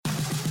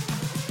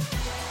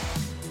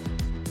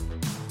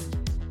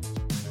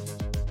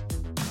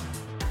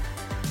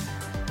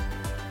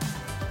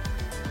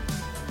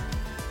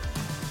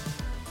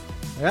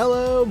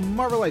Hello,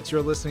 Marvelites.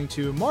 You're listening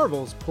to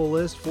Marvel's Pull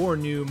List for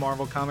new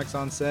Marvel Comics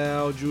on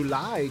sale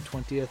July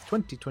 20th,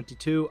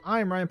 2022.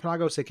 I'm Ryan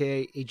Penagos,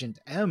 aka Agent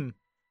M.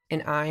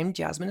 And I'm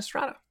Jasmine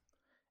Estrada.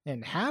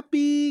 And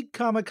happy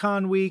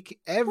Comic-Con week,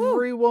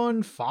 everyone.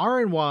 Woo! Far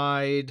and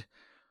wide.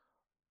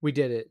 We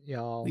did it,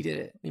 y'all. We did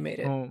it. We made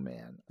it. Oh,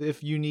 man.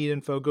 If you need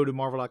info, go to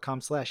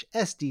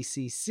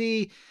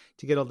marvel.com/SDCC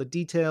to get all the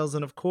details.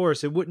 And of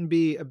course, it wouldn't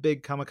be a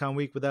big Comic-Con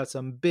week without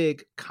some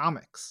big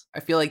comics. I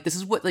feel like this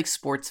is what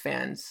sports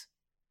fans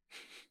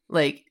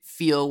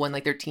feel when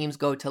their teams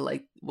go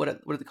to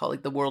what do they call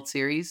the World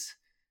Series?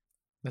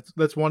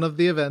 That's one of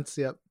the events.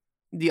 Yep.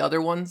 The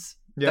other ones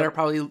that are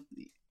probably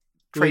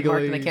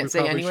trademarked and I can't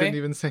say anyway. Shouldn't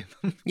even say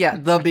them. Yeah,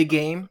 the big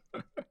game.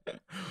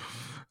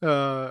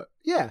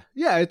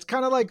 Yeah, it's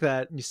kind of like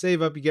that. You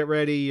save up, you get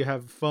ready, you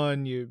have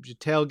fun, you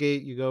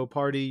tailgate, you go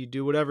party, you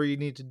do whatever you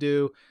need to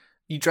do.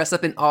 You dress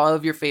up in all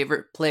of your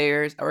favorite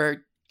players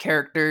or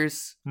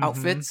characters'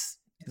 outfits.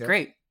 It's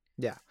great.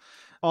 Yeah,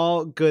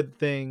 all good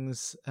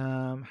things.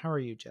 How are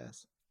you,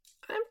 Jess?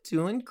 I'm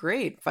doing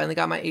great. Finally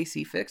got my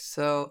AC fixed,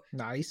 so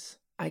nice.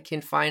 I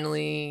can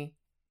finally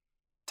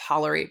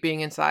tolerate being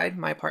inside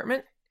my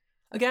apartment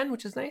again,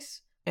 which is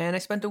nice. And I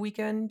spent a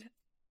weekend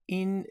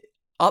in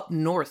up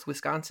north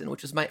Wisconsin,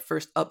 which was my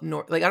first up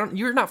north.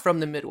 You're not from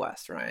the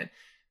Midwest, Ryan,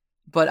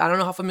 but I don't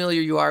know how familiar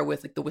you are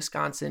with the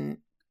Wisconsin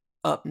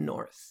up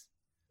north.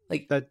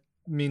 That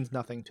means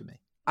nothing to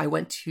me. I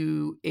went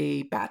to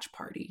a batch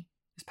party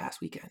this past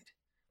weekend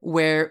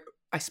where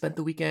I spent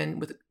the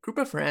weekend with a group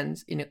of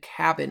friends in a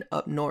cabin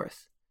up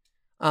north.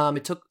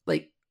 It took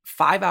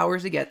 5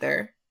 hours to get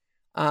there,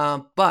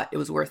 but it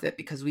was worth it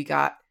because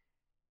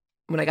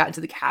when I got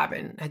into the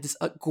cabin, I had this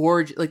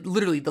gorge,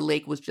 literally the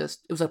lake was it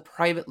was a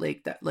private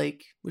lake that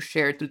was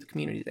shared through the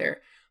community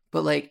there,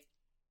 but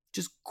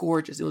just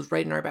gorgeous. It was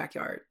right in our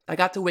backyard. I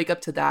got to wake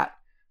up to that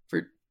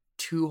for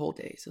 2 whole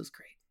days. It was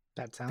great.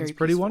 That sounds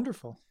pretty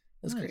wonderful.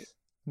 It was great.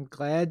 I'm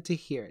glad to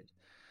hear it.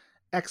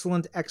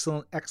 Excellent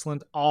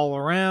all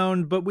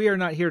around. But we are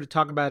not here to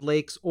talk about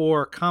lakes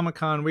or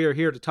Comic-Con. We are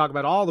here to talk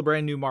about all the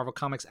brand new Marvel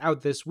comics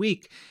out this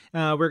week.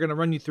 We're going to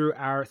run you through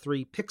our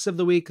 3 picks of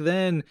the week,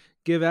 then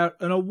give out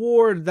an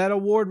award. That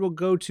award will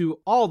go to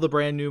all the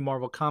brand new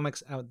Marvel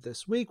comics out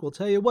this week. We'll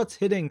tell you what's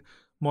hitting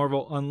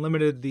Marvel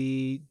Unlimited,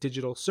 the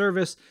digital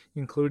service,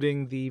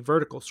 including the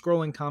vertical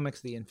scrolling comics,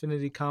 the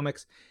Infinity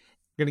comics.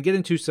 We're going to get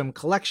into some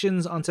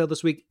collections on sale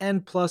this week.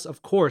 And plus,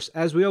 of course,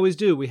 as we always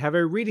do, we have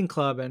a reading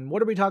club. And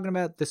what are we talking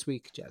about this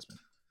week, Jasmine?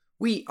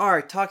 We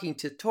are talking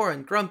to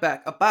Torunn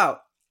Grønbekk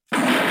about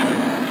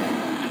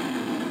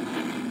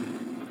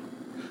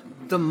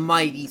the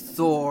mighty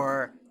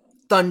Thor,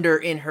 thunder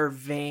in her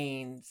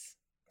veins.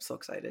 I'm so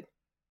excited.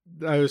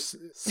 I was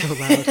so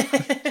loud.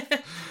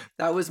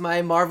 That was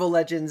my Marvel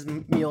Legends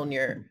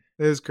Mjolnir.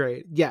 It is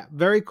great. Yeah,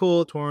 very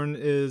cool. Torunn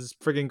is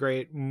friggin'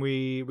 great.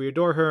 We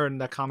adore her, and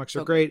the comics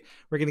are great.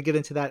 We're going to get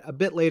into that a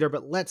bit later,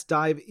 but let's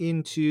dive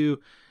into...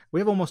 We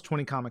have almost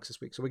 20 comics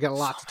this week, so we got a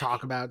lot to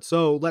talk about.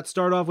 So let's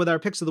start off with our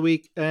picks of the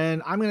week,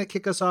 and I'm going to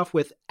kick us off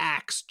with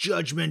Axe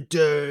Judgment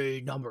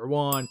Day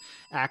 #1.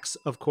 Axe,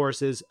 of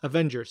course, is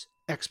Avengers,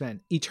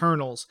 X-Men,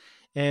 Eternals,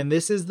 and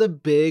this is the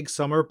big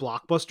summer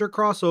blockbuster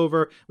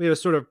crossover. We had a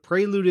sort of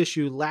prelude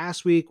issue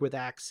last week with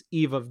Axe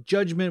Eve of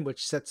Judgment,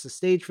 which sets the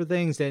stage for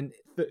things, and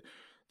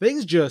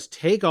things just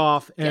take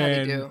off,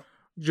 and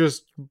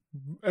just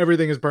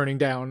everything is burning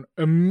down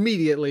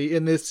immediately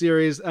in this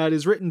series. It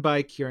is written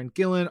by Kieran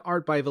Gillen,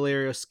 art by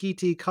Valerio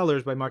Schiti,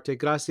 colors by Marte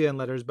Gracia, and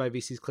letters by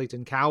VC's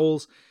Clayton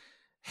Cowles.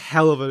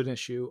 Hell of an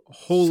issue.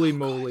 Holy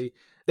moly.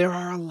 There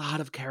are a lot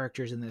of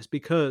characters in this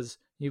because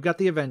you've got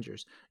the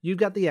Avengers, you've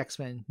got the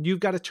X-Men,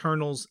 you've got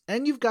Eternals,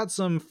 and you've got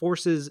some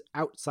forces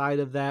outside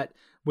of that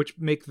which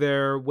make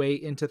their way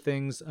into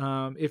things.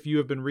 If you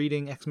have been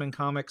reading X-Men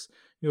comics,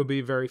 you'll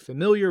be very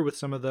familiar with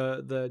some of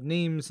the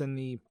names and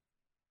the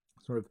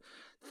sort of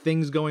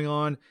things going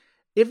on.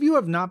 If you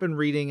have not been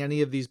reading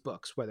any of these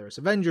books, whether it's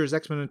Avengers,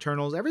 X-Men,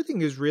 Eternals,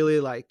 everything is really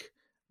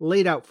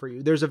laid out for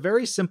you. There's a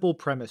very simple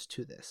premise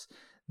to this.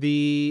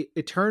 The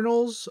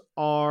Eternals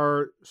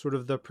are sort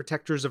of the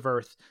protectors of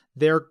Earth.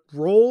 Their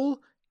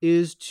role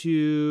is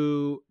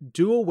to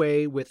do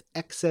away with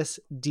excess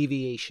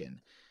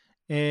deviation.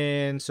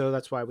 And so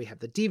that's why we have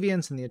the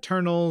Deviants and the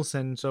Eternals.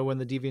 And so when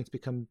the Deviants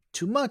become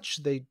too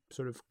much, they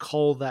sort of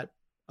cull that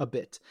a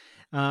bit.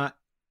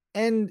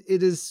 And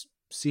it is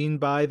seen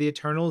by the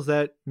Eternals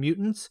that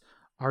mutants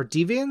are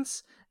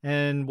deviants,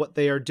 and what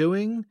they are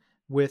doing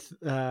with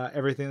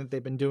everything that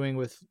they've been doing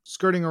with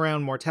skirting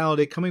around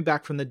mortality, coming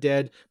back from the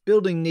dead,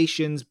 building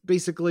nations,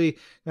 basically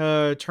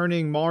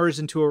turning Mars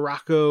into a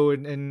Rocco,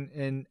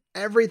 and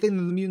everything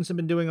that the mutants have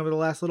been doing over the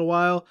last little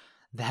while,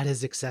 that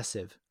is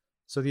excessive.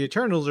 So the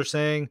Eternals are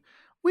saying,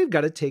 we've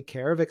got to take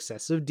care of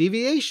excessive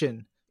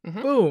deviation.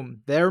 Mm-hmm.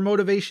 Boom. Their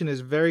motivation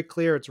is very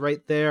clear. It's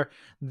right there.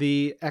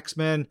 The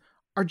X-Men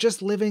are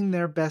just living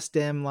their best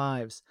damn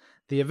lives.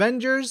 The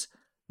Avengers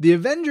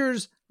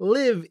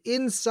live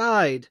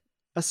inside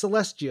a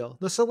Celestial.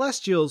 The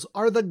Celestials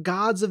are the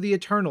gods of the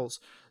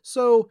Eternals.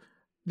 So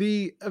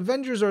The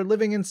Avengers are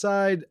living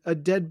inside a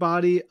dead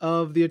body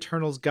of the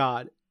Eternals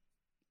god.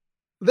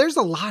 There's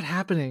a lot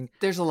happening.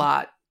 There's a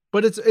lot.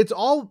 But it's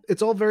all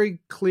very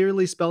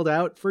clearly spelled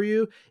out for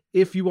you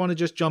if you want to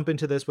just jump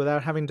into this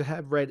without having to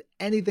have read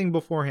anything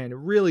beforehand. It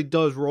really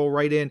does roll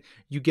right in.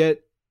 You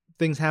get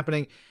things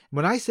happening.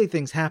 When I say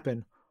things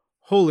happen,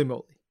 holy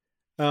moly.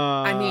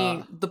 I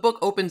mean, the book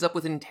opens up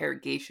with an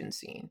interrogation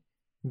scene.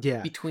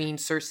 Yeah. Between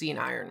Cersei and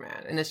Iron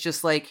Man. And it's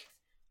just like,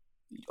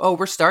 oh,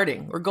 we're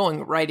starting. We're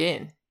going right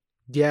in.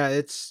 Yeah,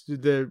 it's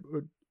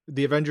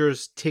the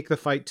Avengers take the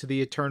fight to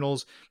the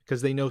Eternals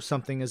because they know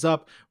something is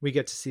up. We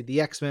get to see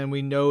the X-Men.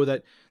 We know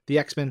that the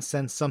X-Men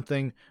sense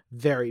something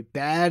very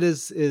bad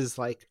is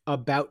like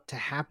about to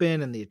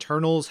happen, and the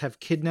Eternals have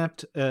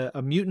kidnapped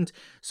a mutant.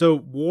 So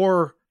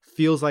war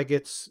feels like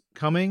it's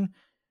coming.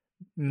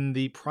 And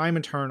the Prime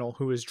Eternal,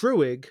 who is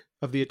Druig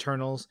of the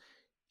Eternals,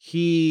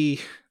 he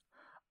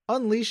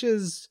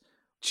unleashes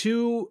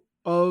two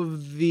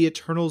of the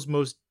Eternals'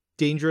 most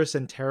dangerous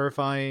and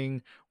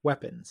terrifying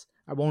weapons.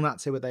 I will not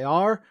say what they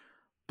are,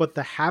 but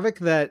the havoc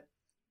that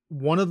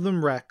one of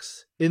them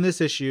wrecks in this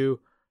issue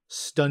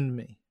stunned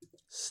me.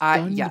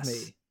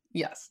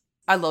 Yes.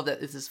 I love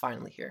that this is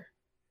finally here.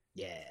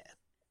 Yeah.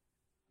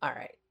 All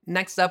right.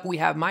 Next up, we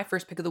have my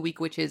first pick of the week,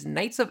 which is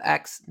Knights of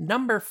X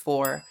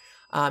 #4.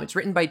 It's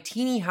written by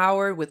Teenie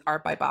Howard with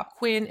art by Bob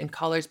Quinn and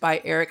colors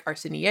by Eric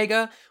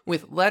Arciniega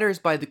with letters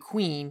by the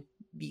Queen,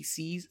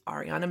 BC's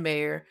Ariana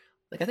Mayer.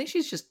 Like, I think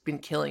she's just been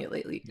killing it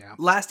lately. Yeah.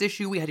 Last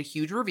issue, we had a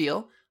huge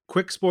reveal.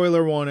 Quick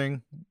spoiler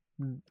warning.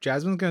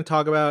 Jasmine's going to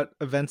talk about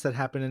events that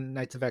happen in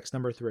Knights of X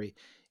 #3.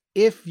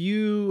 If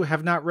you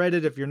have not read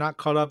it, if you're not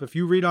caught up, if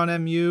you read on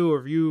MU, or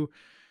if you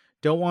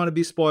don't want to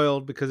be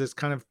spoiled because it's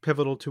kind of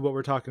pivotal to what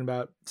we're talking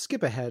about,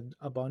 skip ahead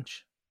a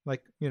bunch.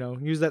 Like,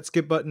 use that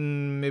skip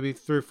button maybe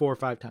 3, 4, or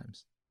 5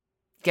 times.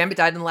 Gambit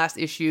died in the last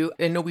issue.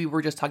 I know we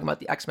were just talking about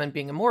the X-Men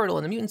being immortal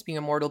and the mutants being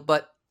immortal,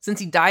 but since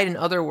he died in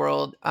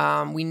Otherworld,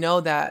 we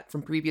know that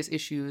from previous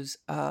issues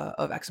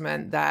of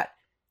X-Men that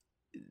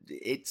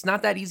it's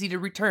not that easy to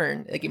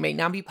return. Like, it may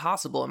not be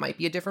possible. It might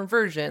be a different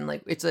version.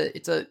 Like, it's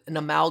an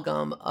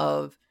amalgam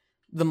of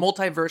the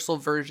multiversal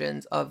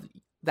versions of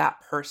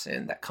that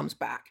person that comes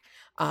back.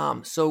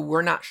 So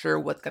we're not sure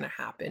what's going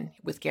to happen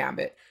with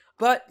Gambit,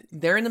 but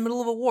they're in the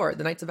middle of a war.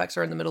 The Knights of X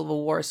are in the middle of a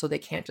war, so they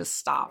can't just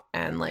stop.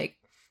 And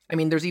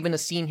there's even a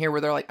scene here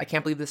where they're like, I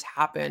can't believe this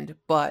happened,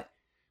 but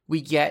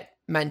we get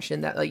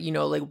mentioned that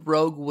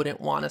Rogue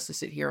wouldn't want us to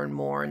sit here and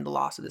mourn the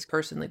loss of this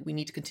person. Like, we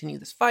need to continue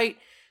this fight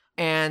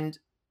and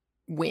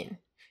win.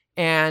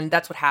 And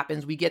that's what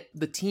happens. We get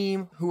the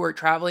team who are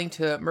traveling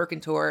to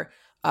Mercantor,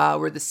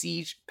 where the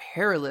siege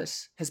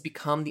Perilous has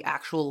become the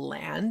actual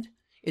land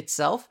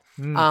itself.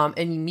 And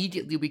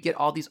immediately we get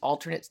all these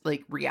alternate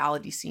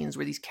reality scenes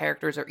where these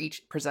characters are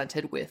each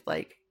presented with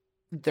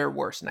their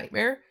worst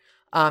nightmare.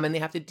 And they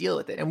have to deal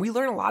with it. And we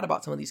learn a lot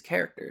about some of these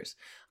characters,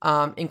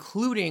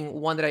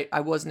 including one that I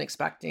wasn't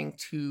expecting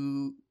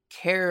to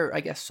care,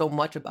 I guess, so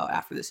much about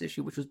after this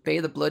issue, which was Bay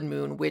the Blood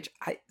Moon, which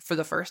for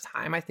the first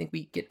time, I think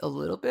we get a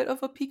little bit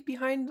of a peek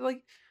behind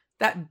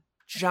that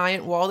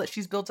giant wall that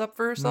she's built up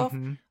for herself.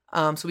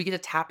 Mm-hmm. So we get to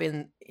tap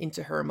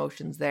into her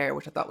emotions there,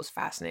 which I thought was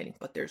fascinating.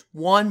 But there's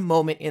one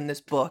moment in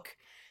this book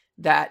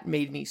that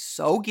made me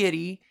so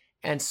giddy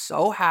and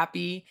so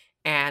happy,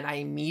 and I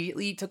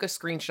immediately took a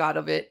screenshot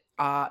of it.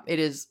 It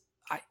is,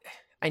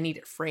 I need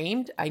it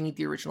framed. I need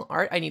the original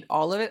art. I need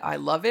all of it. I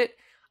love it.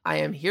 I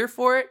am here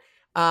for it.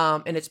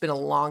 And it's been a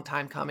long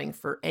time coming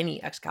for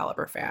any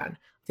Excalibur fan.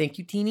 Thank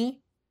you,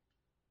 Teenie.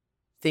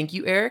 Thank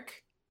you,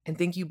 Eric. And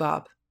thank you,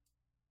 Bob.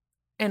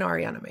 And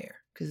Ariana Mayer.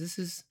 Because this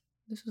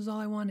is all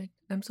I wanted.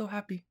 I'm so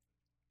happy.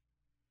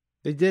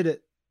 They did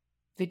it.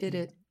 They did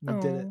it. They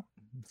did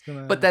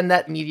it. But then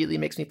that immediately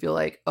makes me feel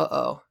like,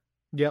 uh-oh.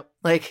 Yep.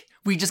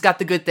 We just got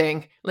the good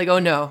thing. Oh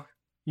no.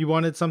 You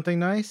wanted something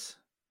nice?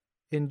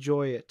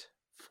 Enjoy it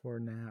for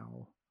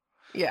now.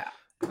 Yeah.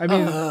 I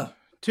mean,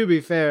 to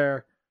be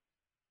fair,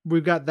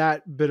 we've got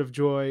that bit of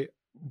joy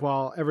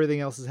while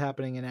everything else is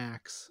happening in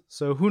Acts.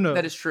 So who knows?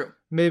 That is true.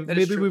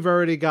 Maybe we've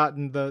already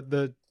gotten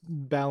the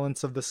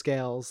balance of the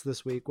scales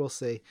this week. We'll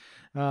see.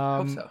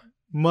 Hope so.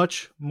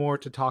 Much more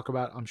to talk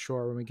about, I'm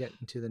sure, when we get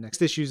into the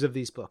next issues of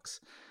these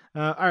books.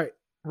 All right.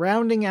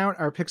 Rounding out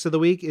our picks of the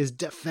week is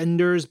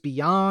Defenders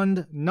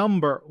Beyond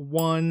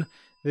 #1.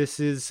 This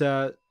is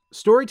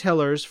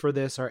storytellers for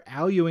this are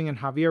Al Ewing and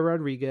Javier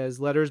Rodriguez.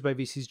 Letters by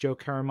VC's Joe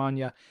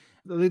Caramagna.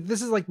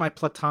 This is my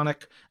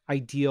platonic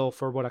ideal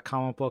for what a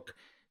comic book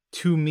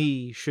to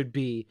me should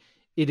be.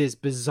 It is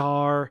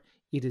bizarre.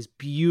 It is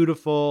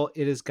beautiful.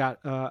 It has got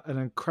an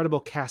incredible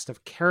cast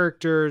of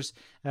characters.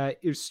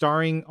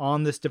 Starring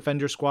on this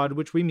Defender squad,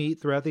 which we meet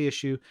throughout the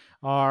issue,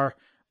 are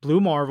Blue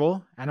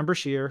Marvel, Adam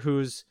Brashear,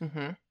 who's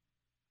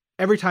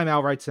every time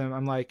Al writes him,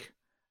 I'm like,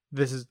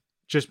 this is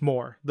just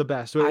more the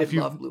best. I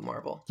love Blue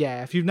Marvel.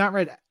 Yeah, if you've not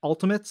read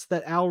Ultimates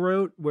that Al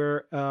wrote,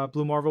 where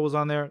Blue Marvel was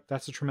on there,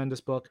 that's a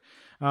tremendous book.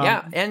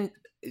 Yeah, and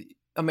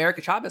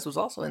America Chavez was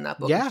also in that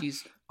book, Yeah. and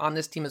she's on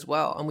this team as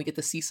well. And we get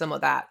to see some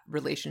of that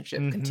relationship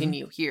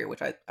continue here,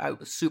 which I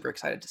was super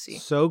excited to see.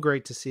 So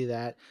great to see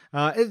that.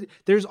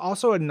 There's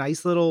also a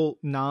nice little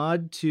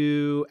nod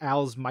to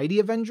Al's Mighty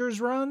Avengers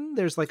run.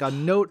 There's like a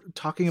note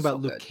talking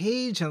about Luke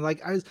Cage, and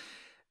like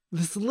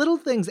this little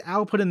things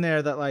Al put in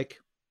there that, like,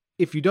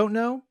 if you don't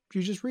know,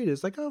 you just read it.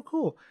 It's like, oh,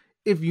 cool.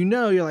 If you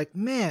know, you're like,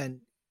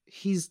 man,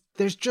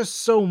 there's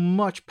just so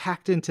much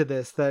packed into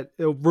this that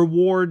it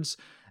rewards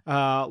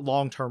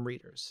long-term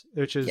readers,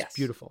 which is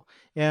beautiful.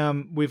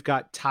 We've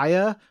got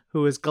Taya,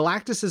 who is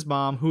Galactus's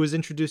mom, who was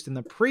introduced in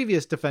the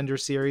previous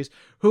Defenders series,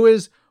 who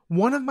is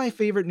one of my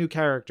favorite new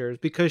characters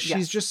because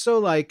she's just so,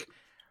 like,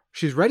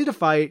 she's ready to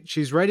fight,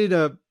 she's ready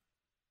to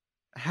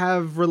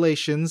have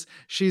relations,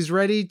 she's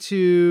ready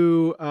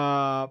to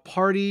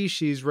party,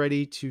 she's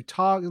ready to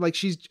talk, like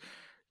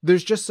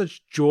there's just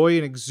such joy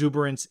and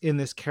exuberance in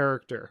this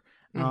character.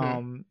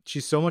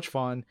 She's so much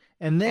fun.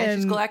 And then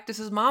she's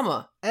Galactus's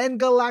mama.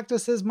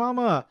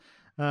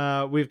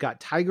 We've got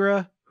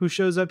Tigra, who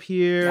shows up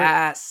here.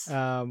 Yes.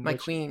 My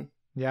queen.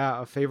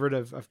 Yeah, a favorite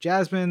of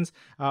Jasmine's.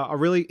 A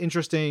really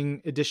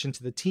interesting addition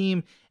to the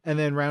team. And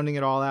then rounding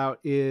it all out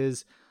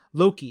is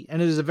Loki. And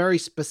it is a very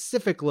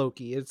specific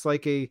Loki. It's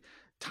like a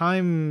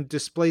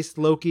time-displaced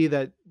Loki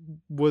that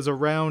was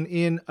around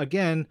in,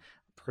 again,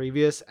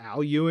 previous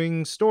Al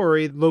Ewing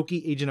story,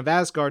 Loki, Agent of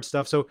Asgard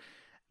stuff. So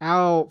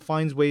Al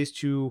finds ways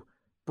to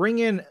bring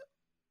in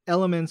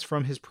elements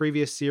from his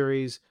previous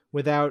series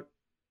without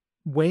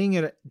weighing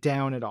it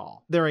down at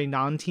all. They're a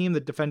non-team. The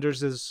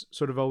Defenders is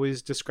sort of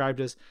always described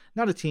as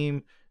not a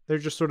team. They're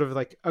just sort of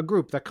like a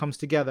group that comes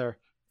together.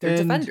 They're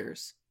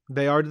Defenders.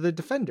 They are the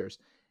Defenders.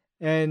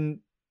 And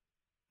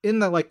in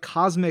the, like,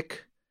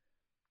 cosmic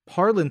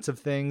parlance of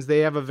things, they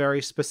have a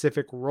very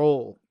specific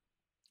role.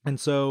 And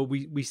so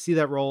we see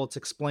that role. It's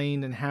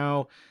explained and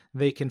how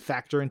they can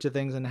factor into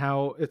things and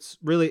how it's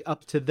really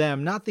up to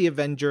them, not the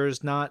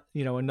Avengers, not,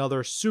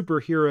 another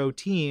superhero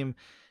team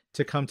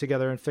to come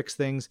together and fix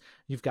things.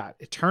 You've got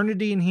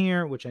Eternity in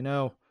here, which I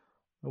know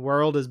the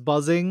world is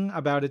buzzing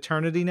about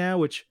Eternity now,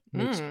 which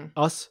makes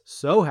us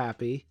so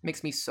happy.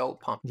 Makes me so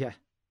pumped. Yeah.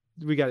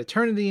 We got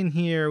Eternity in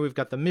here. We've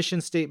got the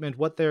mission statement,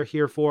 what they're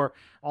here for,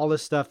 all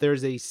this stuff.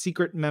 There's a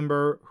secret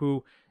member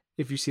who,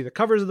 if you see the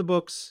covers of the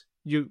books,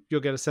 you'll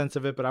get a sense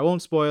of it, but I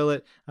won't spoil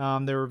it.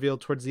 They're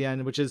revealed towards the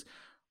end, which is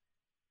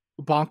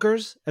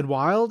bonkers and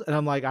wild. And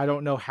I'm like, I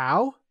don't know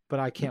how, but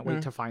I can't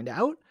wait to find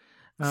out.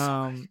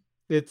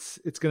 It's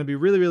going to be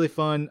really, really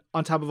fun.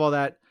 On top of all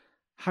that,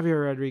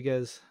 Javier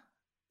Rodriguez,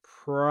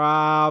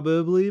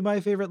 probably my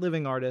favorite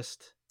living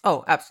artist.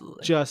 Oh,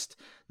 absolutely. Just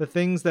the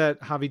things that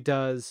Javi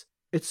does.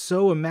 It's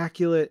so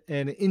immaculate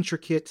and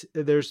intricate.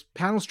 There's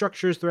panel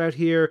structures throughout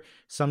here.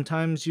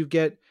 Sometimes you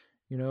get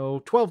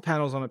 12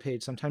 panels on a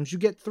page. Sometimes you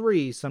get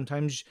 3.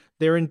 Sometimes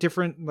they're in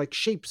different, like,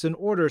 shapes and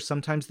orders.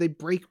 Sometimes they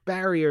break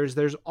barriers.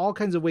 There's all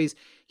kinds of ways.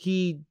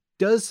 He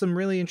does some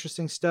really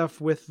interesting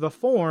stuff with the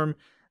form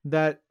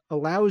that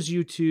allows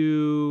you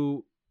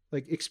to,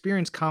 like,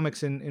 experience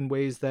comics in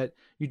ways that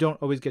you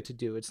don't always get to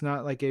do. It's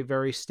not like a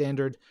very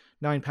standard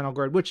 9-panel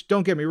grid, which,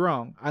 don't get me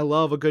wrong, I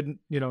love a good,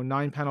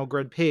 9-panel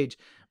grid page.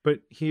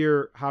 But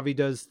here, Javi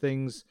does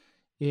things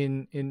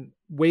in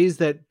ways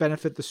that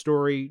benefit the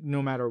story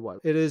no matter what.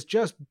 It is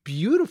just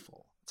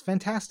beautiful. It's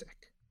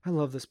fantastic. I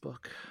love this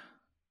book.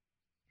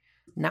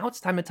 Now it's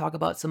time to talk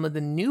about some of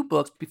the new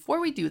books.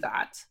 Before we do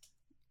that,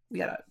 we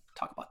got to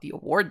talk about the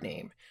award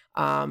name.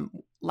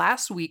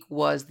 Last week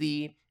was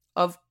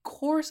of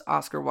course,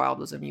 Oscar Wilde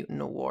was a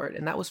Mutant Award,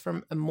 and that was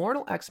from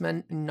Immortal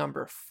X-Men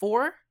number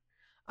 4.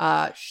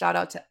 Shout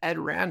out to Ed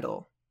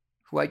Randall,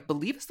 who I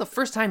believe is the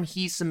first time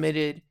he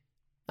submitted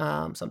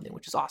something,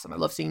 which is awesome. I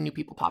love seeing new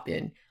people pop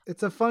in.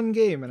 It's a fun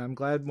game, and I'm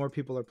glad more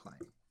people are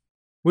playing.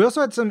 We also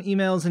had some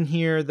emails in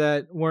here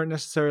that weren't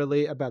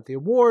necessarily about the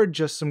award,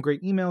 just some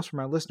great emails from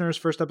our listeners.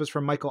 First up is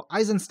from Michael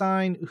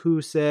Eisenstein,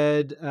 who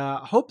said,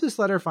 hope this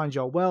letter finds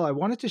y'all well. I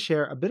wanted to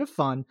share a bit of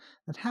fun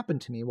that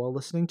happened to me while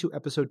listening to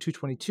episode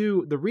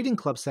 222, the Reading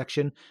Club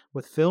section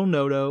with Phil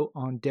Noto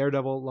on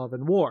Daredevil, Love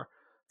and War.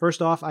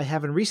 First off, I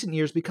have in recent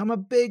years become a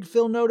big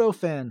Phil Noto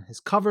fan. His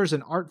covers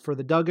and art for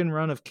the Duggan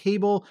run of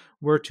Cable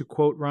were, to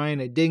quote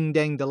Ryan, a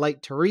ding-dang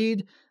delight to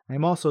read. I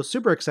am also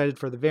super excited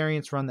for the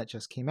Variants run that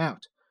just came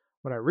out.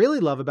 What I really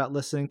love about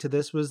listening to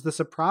this was the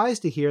surprise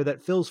to hear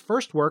that Phil's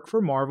first work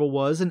for Marvel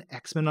was an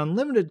X-Men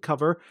Unlimited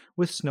cover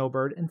with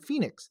Snowbird and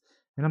Phoenix.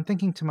 And I'm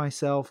thinking to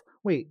myself,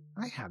 wait,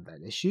 I have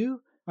that issue.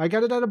 I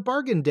got it at a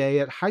bargain day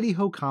at Heidi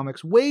Ho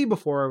Comics way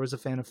before I was a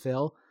fan of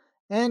Phil.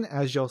 And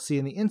as you'll see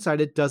in the inside,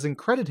 it doesn't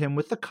credit him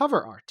with the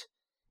cover art.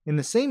 In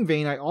the same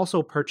vein, I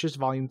also purchased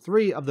Volume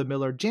 3 of the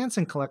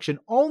Miller-Jansen collection,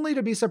 only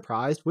to be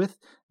surprised with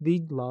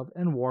the Love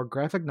and War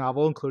graphic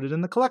novel included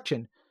in the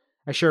collection.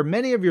 I share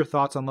many of your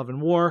thoughts on Love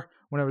and War.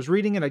 When I was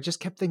reading it, I just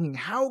kept thinking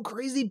how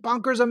crazy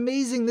bonkers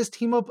amazing this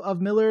team-up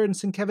of Miller and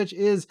Sienkiewicz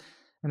is,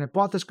 and I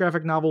bought this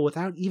graphic novel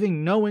without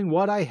even knowing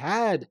what I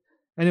had.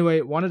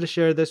 Anyway, wanted to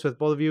share this with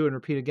both of you and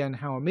repeat again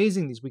how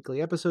amazing these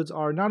weekly episodes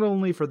are, not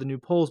only for the new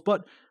polls,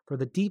 but for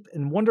the deep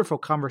and wonderful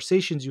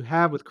conversations you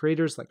have with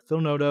creators like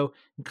Phil Noto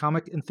and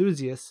comic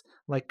enthusiasts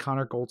like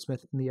Connor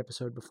Goldsmith in the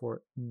episode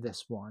before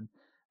this one.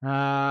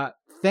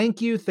 Thank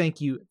you, Yeah,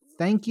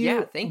 thank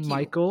you.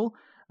 Michael.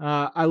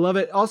 I love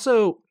it.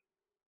 Also,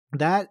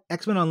 that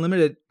X-Men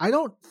Unlimited, I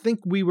don't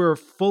think we were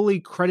fully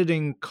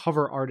crediting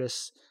cover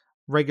artists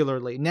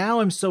regularly.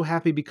 Now I'm so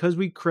happy because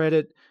we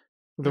credit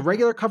the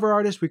regular cover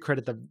artist, we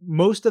credit the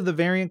most of the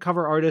variant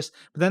cover artists,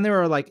 but then there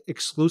are like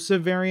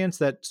exclusive variants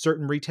that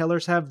certain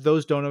retailers have.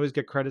 Those don't always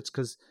get credits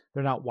because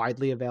they're not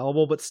widely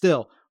available, but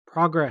still,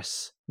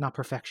 progress, not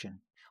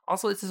perfection.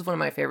 Also, this is one of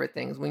my favorite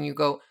things when you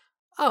go,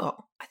 oh,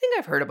 I think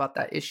I've heard about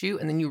that issue,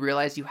 and then you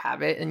realize you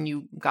have it and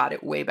you got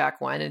it way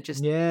back when. And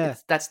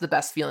that's the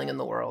best feeling in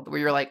the world where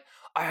you're like,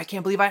 oh, I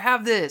can't believe I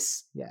have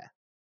this. Yeah.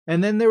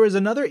 And then there was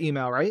another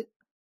email, right?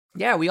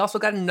 Yeah, we also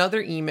got another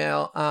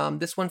email.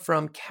 This one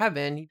from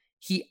Kevin.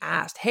 He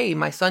asked, hey,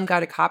 my son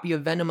got a copy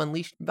of Venom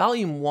Unleashed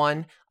Volume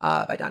 1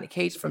 by Donny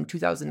Cates from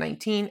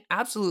 2019.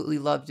 Absolutely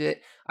loved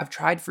it. I've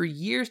tried for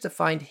years to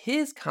find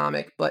his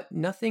comic, but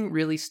nothing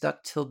really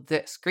stuck till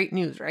this. Great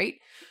news, right?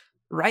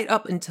 Right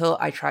up until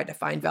I tried to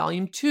find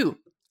Volume 2.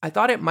 I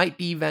thought it might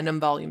be Venom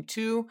Volume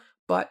 2,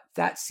 but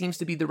that seems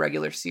to be the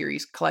regular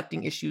series,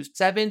 collecting issues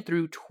 7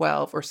 through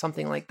 12 or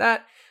something like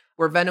that,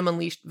 where Venom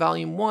Unleashed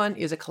Volume 1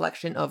 is a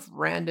collection of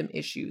random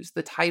issues.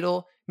 The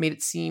title made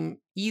it seem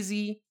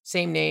easy,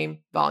 same name,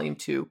 Volume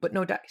 2, but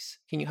no dice.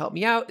 Can you help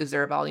me out? Is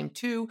there a Volume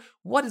 2?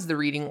 What is the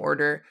reading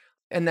order?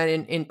 And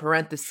then in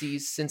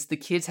parentheses, since the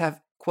kids have,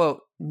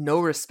 quote,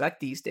 no respect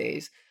these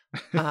days,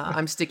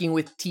 I'm sticking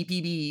with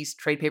TPBs,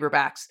 trade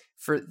paperbacks,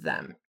 for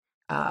them.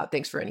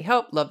 Thanks for any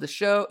help. Love the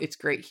show. It's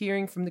great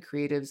hearing from the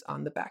creatives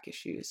on the back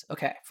issues.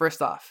 Okay,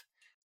 first off,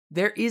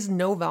 there is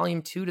no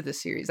volume 2 to the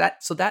series.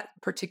 That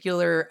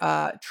particular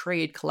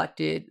trade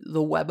collected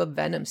the Web of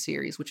Venom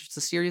series, which is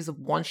a series of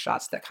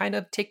one-shots that kind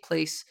of take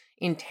place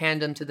in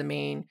tandem to the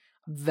main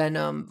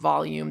Venom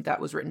volume that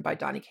was written by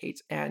Donny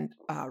Cates and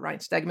Ryan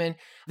Stegman.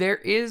 There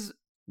is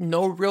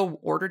no real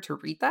order to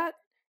read that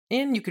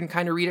in. You can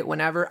kind of read it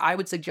whenever. I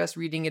would suggest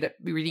reading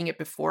it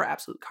before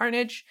Absolute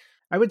Carnage.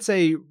 I would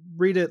say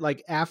read it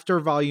like after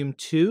volume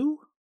 2,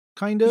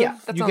 kind of. Yeah,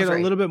 that you sounds get right.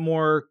 A little bit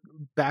more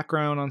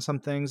background on some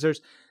things.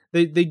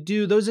 They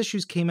do, those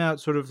issues came out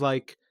sort of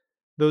like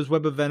those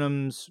Web of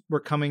Venoms were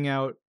coming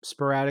out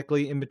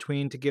sporadically in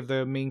between to give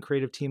the main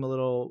creative team a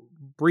little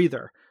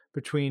breather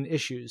between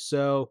issues.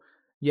 So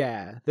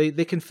yeah, they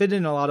can fit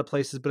in a lot of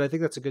places, but I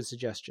think that's a good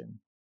suggestion.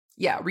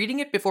 Yeah, reading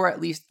it before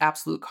at least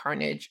Absolute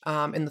Carnage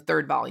in the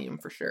third volume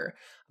for sure.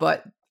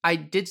 But I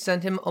did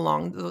send him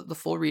along the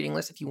full reading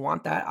list. If you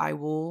want that, I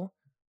will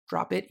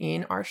drop it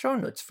in our show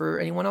notes for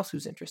anyone else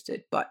who's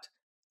interested. But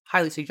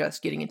highly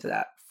suggest getting into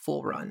that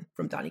full run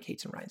from Donny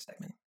Cates and Ryan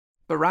Stegman.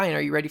 But Ryan,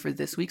 are you ready for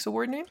this week's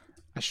award name?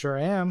 I sure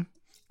am.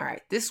 All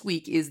right, this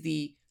week is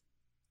the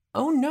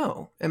Oh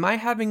No, Am I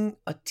Having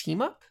a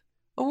Team Up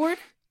award?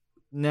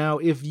 Now,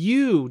 if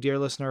you, dear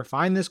listener,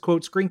 find this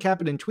quote, screen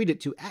cap it and tweet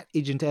it to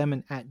 @AgentM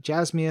and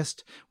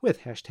 @Jasmiest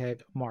with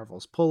hashtag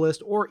Marvel's Pull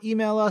List, or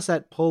email us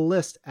at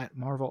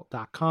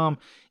pulllist@marvel.com.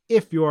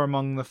 If you're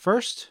among the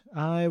first,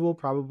 I will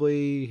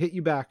probably hit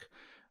you back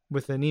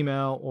with an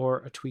email or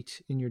a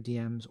tweet in your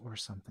DMs or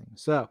something.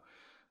 So,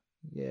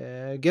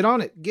 yeah, get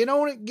on it. Get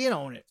on it. Get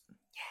on it.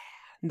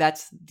 Yeah,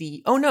 that's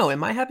the Oh No,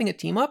 Am I Having a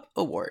Team Up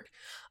award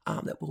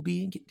that we'll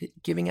be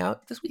giving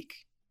out this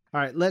week. All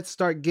right, let's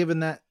start giving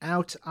that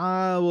out.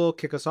 I will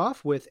kick us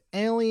off with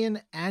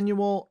Alien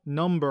Annual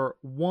number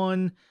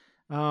 1.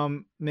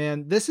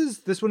 Man,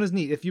 this one is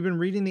neat. If you've been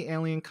reading the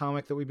Alien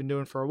comic that we've been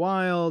doing for a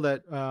while,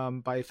 that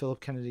by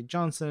Philip Kennedy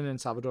Johnson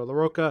and Salvador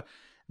Larroca,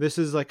 this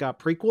is like a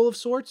prequel of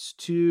sorts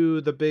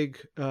to the big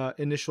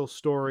initial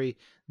story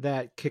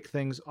that kicked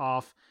things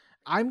off.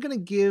 I'm going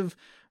to give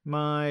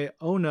my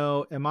Oh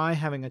No, Am I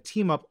Having a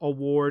Team Up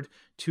award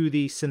to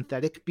the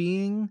synthetic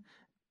being.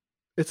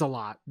 It's a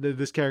lot.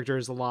 This character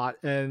is a lot,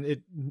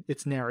 and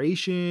its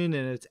narration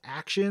and its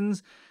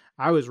actions,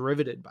 I was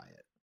riveted by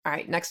it. All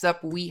right, next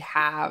up we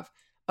have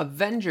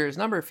Avengers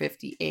number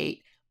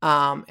 58.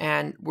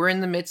 And we're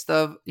in the midst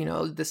of,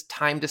 this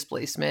time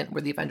displacement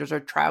where the Avengers are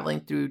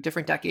traveling through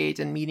different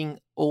decades and meeting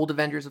old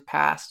Avengers of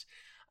past.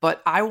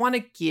 But I want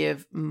to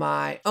give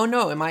my Oh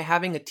No, Am I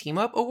Having a Team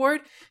Up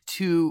award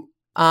to,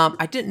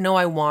 I didn't know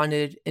I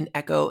wanted an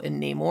Echo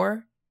and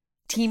Namor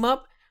team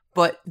up,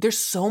 but there's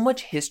so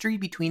much history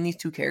between these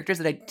two characters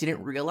that I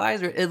didn't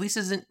realize, or at least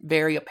isn't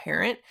very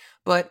apparent.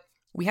 But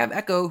we have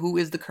Echo, who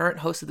is the current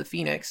host of the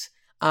Phoenix.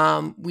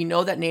 We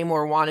know that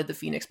Namor wanted the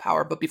Phoenix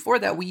power, but before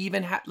that, we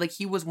even had,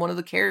 he was one of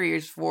the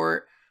carriers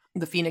for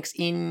the Phoenix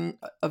in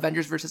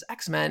Avengers versus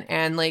X-Men.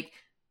 And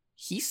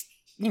he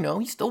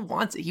still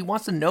wants it. He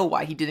wants to know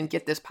why he didn't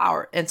get this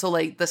power. And so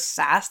the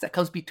sass that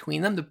comes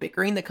between them, the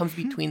bickering that comes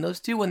between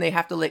those two when they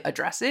have to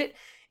address it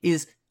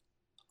is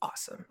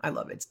awesome. I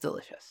love it. It's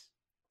delicious.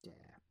 Yeah.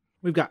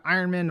 We've got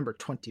Iron Man number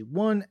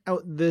 21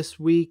 out this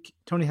week.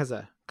 Tony has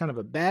a kind of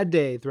a bad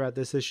day throughout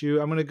this issue.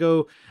 I'm going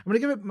to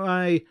give it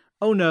my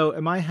oh no,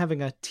 am I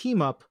having a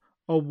team up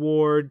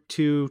award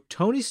to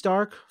Tony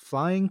Stark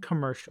flying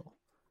commercial.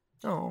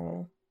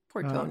 Oh,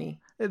 poor Tony.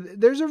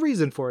 There's a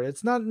reason for it.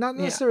 It's not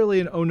necessarily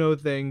an oh no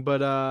thing,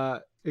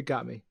 but it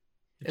got me.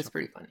 It's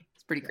pretty funny.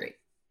 It's pretty great.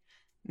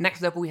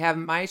 Next up, we have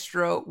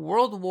Maestro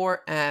World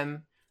War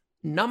M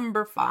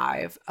number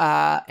 5.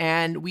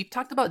 And we've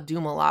talked about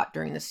Doom a lot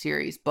during the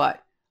series,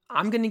 but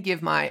I'm going to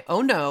give my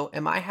oh no,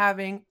 am I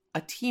having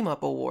a team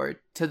up award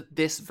to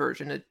this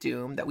version of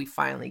Doom that we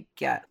finally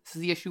get. This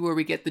is the issue where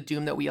we get the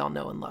Doom that we all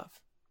know and love.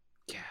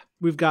 Yeah.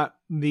 We've got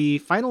the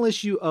final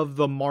issue of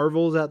the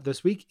Marvels out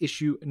this week,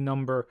 issue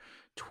number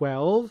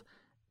 12.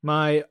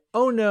 My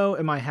oh no,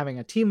 am I having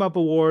a team up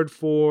award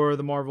for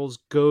the Marvels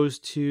goes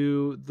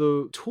to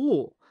the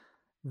tool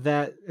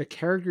that a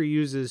character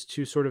uses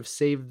to sort of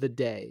save the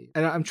day.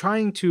 And I'm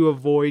trying to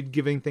avoid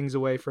giving things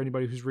away for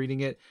anybody who's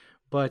reading it,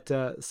 but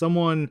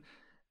someone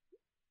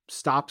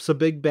stops a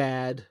big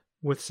bad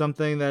with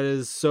something that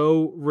is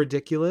so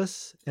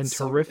ridiculous and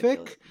so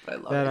terrific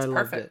that I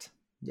loved it.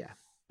 Yeah.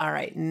 All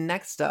right,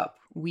 next up,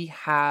 we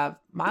have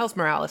Miles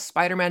Morales,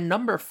 Spider-Man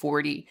number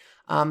 40.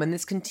 And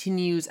this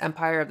continues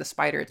Empire of the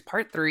Spider. It's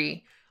part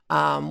 3,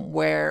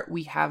 where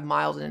we have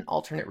Miles in an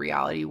alternate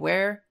reality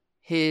where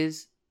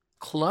his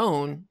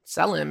clone,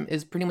 Selim,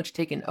 is pretty much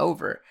taken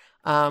over.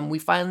 We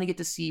finally get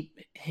to see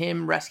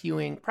him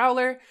rescuing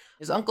Prowler,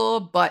 his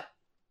uncle, but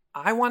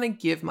I want to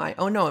give my,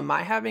 oh no, am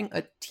I having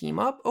a team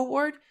up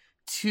award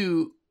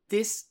to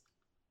this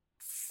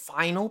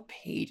final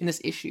page in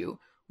this issue,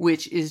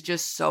 which is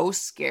just so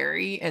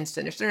scary and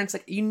sinister. And it's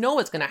like, you know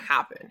what's going to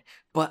happen.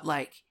 But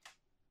like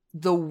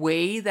the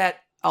way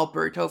that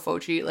Alberto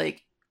Fauci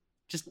like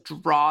just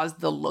draws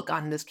the look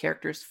on this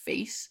character's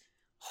face,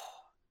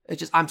 it's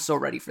just, I'm so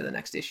ready for the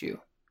next issue.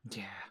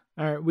 Yeah.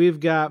 All right. We've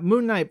got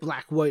Moon Knight,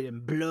 Black, White,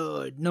 and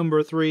Blood,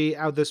 number 3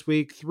 out this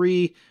week.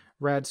 3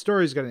 rad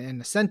stories. Got an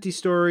Innocenti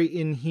story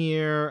in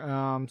here.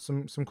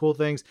 Some cool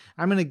things.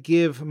 I'm going to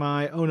give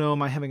my, oh no,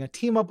 am I having a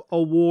team up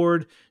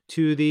award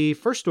to the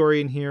first story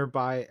in here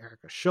by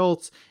Erica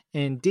Schultz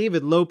and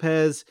David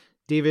Lopez.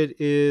 David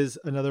is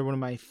another one of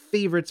my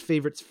favorites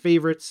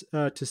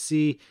to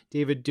see.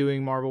 David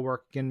doing Marvel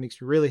work again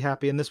makes me really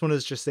happy. And this one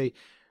is just a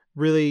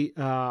really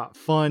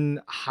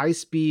fun, high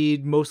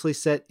speed, mostly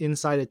set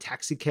inside a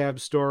taxi cab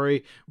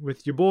story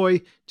with your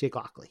boy, Jake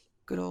Lockley.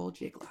 Good old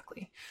Jake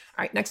Lockley.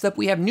 All right, next up,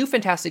 we have New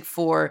Fantastic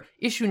Four,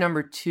 issue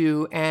number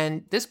 2.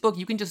 And this book,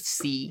 you can just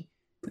see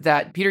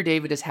that Peter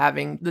David is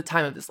having the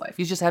time of his life.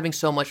 He's just having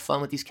so much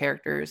fun with these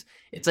characters.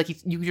 It's like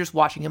you're just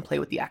watching him play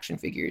with the action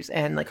figures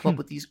and like come up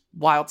with these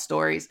wild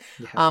stories.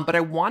 Yeah. But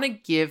I want to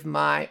give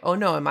my, oh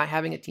no, am I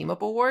having a team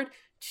up award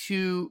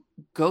to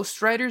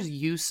Ghost Rider's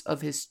use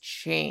of his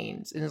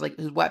chains and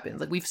his weapons.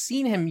 Like we've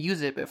seen him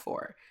use it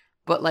before,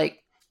 but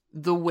like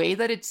the way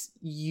that it's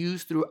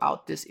used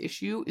throughout this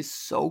issue is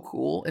so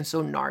cool and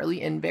so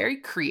gnarly and very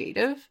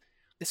creative,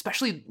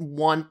 especially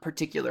one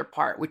particular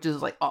part, which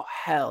is like, oh,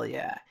 hell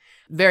yeah.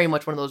 Very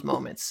much one of those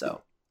moments.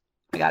 So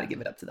I got to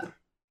give it up to them.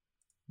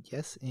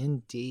 Yes,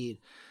 indeed.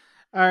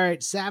 All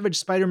right, Savage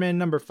Spider-Man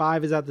number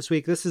 5 is out this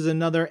week. This is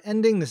another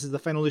ending. This is the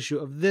final issue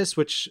of this,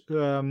 which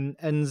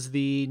ends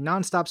the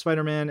nonstop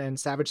Spider-Man and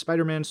Savage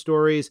Spider-Man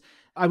stories.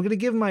 I'm going to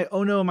give my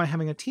oh no, am I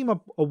having a team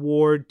up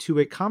award to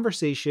a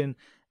conversation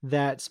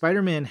that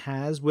Spider-Man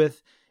has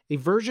with a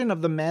version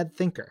of the Mad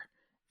Thinker.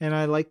 And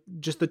I like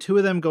just the two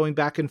of them going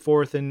back and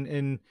forth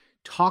and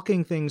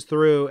talking things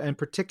through. And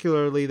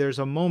particularly there's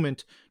a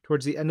moment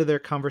towards the end of their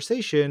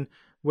conversation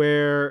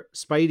where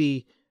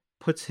Spidey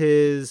puts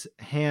his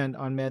hand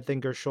on Mad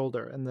Thinker's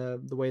shoulder and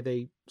the way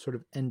they sort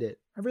of end it.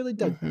 I really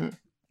dug that.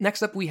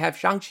 Next up, we have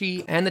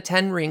Shang-Chi and the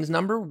 10 Rings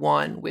number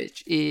 1,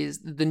 which is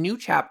the new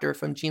chapter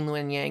from Jean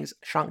Luen Yang's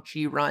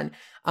Shang-Chi run.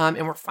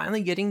 And we're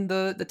finally getting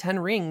the 10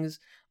 Rings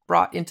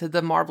brought into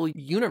the Marvel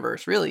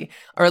universe, really,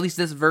 or at least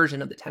this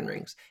version of the 10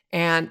 Rings.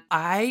 And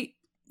I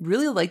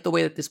really like the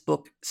way that this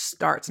book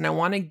starts. And I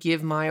want to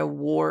give my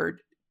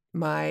award,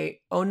 my,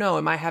 oh no,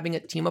 am I having a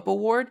team up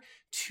award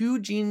to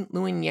Jean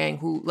Luen Yang,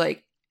 who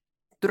like,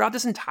 throughout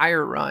this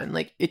entire run,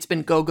 like it's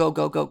been go, go,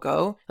 go, go,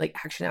 go, like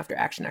action after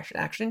action,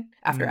 action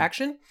after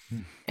action.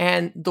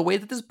 And the way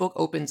that this book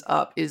opens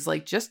up is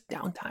like just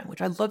downtime,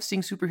 which I love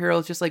seeing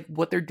superheroes, just like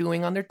what they're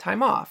doing on their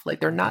time off.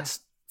 Like they're not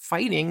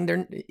fighting,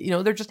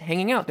 they're just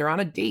hanging out. They're on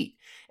a date.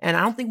 And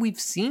I don't think we've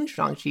seen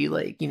Shang-Chi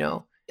like,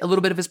 a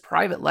little bit of his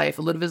private life,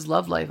 a little bit of his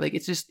love life. Like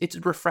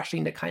it's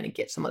refreshing to kind of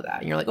get some of that.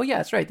 And you're like, oh yeah,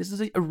 that's right. This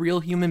is a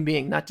real human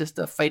being, not just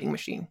a fighting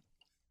machine.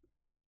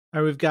 All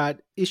right, we've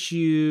got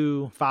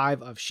issue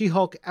 5 of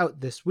She-Hulk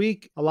out this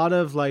week. A lot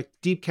of like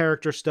deep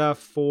character stuff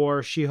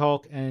for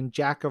She-Hulk and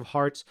Jack of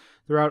Hearts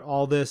throughout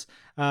all this.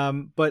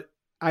 But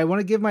I want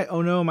to give my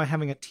oh no, am I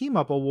having a team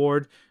up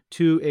award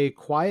to a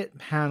quiet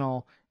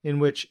panel in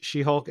which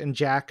She-Hulk and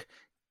Jack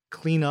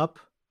clean up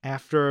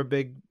after a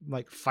big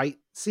like fight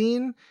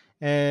scene,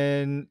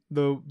 and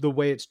the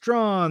way it's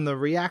drawn, the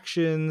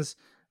reactions,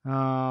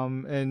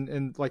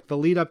 and like the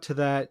lead up to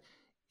that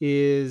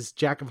is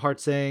Jack of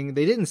Hearts saying,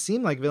 they didn't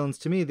seem like villains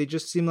to me. They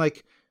just seem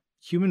like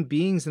human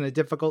beings in a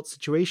difficult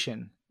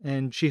situation.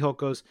 And She-Hulk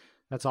goes,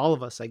 that's all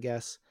of us, I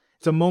guess.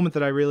 It's a moment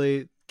that I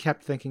really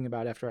kept thinking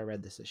about after I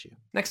read this issue.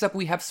 Next up,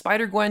 we have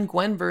Spider-Gwen,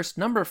 Gwenverse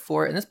number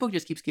 4, and this book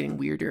just keeps getting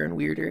weirder and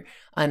weirder,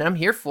 and I'm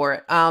here for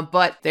it.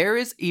 But there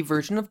is a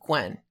version of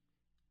Gwen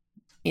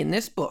in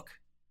this book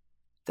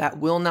that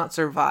will not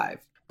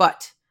survive.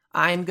 But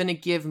I'm going to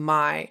give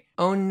my,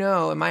 oh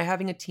no, am I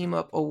having a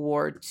team-up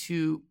award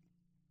to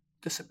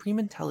the Supreme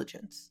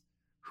Intelligence,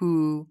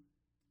 who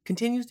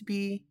continues to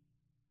be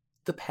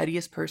the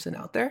pettiest person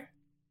out there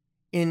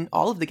in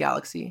all of the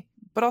galaxy,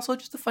 but also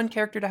just a fun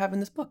character to have in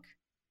this book.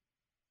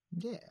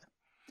 Yeah.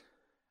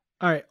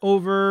 All right,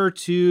 over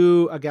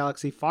to a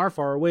galaxy far,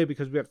 far away,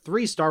 because we have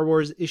 3 Star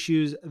Wars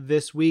issues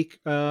this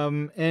week.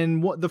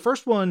 The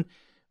first one,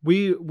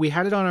 we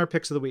had it on our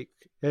picks of the week.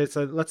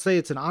 Let's say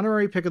it's an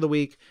honorary pick of the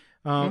week.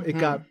 It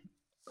got,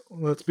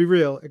 let's be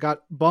real, it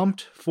got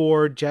bumped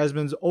for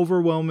Jasmine's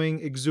overwhelming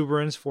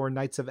exuberance for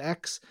Knights of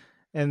X,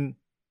 and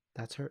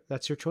that's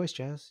your choice,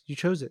 Jazz. You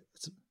chose it.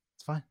 It's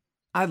fine.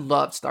 I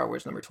loved Star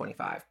Wars number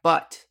 25,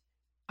 but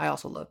I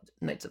also loved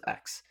Knights of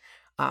X.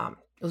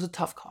 It was a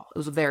tough call. It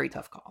was a very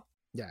tough call.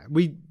 Yeah,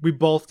 we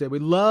both did. We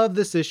love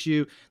this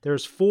issue.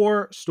 There's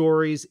 4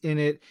 stories in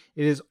it.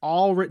 It is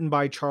all written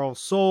by Charles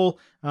Soule,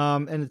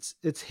 and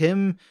it's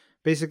him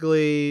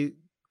basically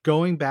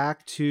going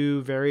back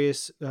to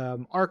various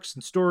arcs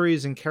and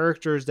stories and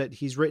characters that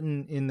he's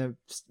written in the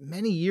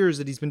many years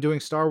that he's been doing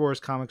Star Wars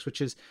comics,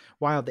 which is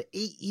wild. The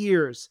 8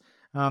 years.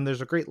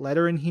 There's a great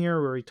letter in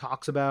here where he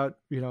talks about,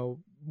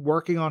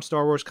 working on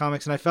Star Wars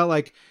comics, and I felt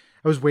like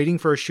I was waiting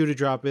for a shoe to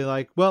drop, be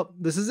like, well,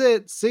 this is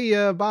it. See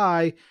ya.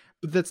 Bye.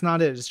 But that's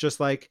not it. It's just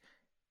like,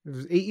 it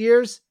was 8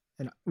 years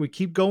and we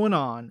keep going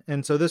on.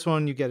 And so this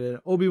one, you get an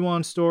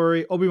Obi-Wan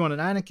story, Obi-Wan and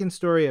Anakin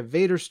story, a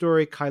Vader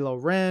story, Kylo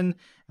Ren,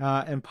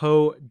 and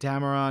Poe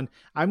Dameron.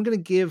 I'm going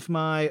to give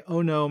my,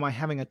 oh no, my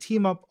having a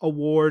team up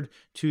award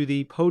to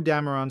the Poe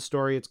Dameron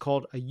story. It's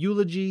called A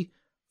Eulogy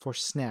for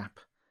Snap.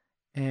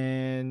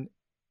 And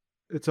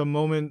it's a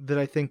moment that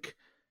I think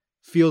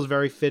feels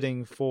very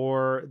fitting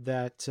for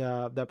that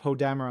Poe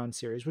Dameron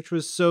series, which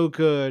was so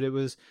good. It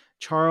was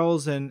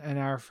Charles and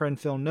our friend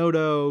Phil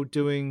Noto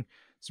doing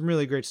some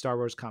really great Star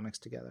Wars comics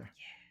together.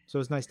 Yeah. So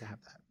it's nice to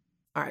have that.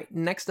 All right,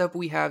 next up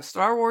we have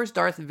Star Wars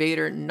Darth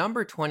Vader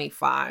number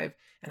 25,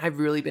 and I've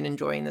really been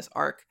enjoying this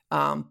arc.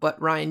 But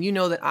Ryan, you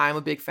know that I'm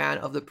a big fan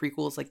of the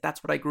prequels. Like,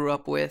 that's what I grew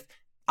up with.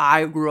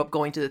 I grew up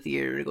going to the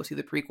theater to go see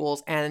the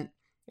prequels, and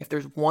if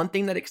there's one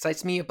thing that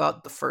excites me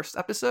about the first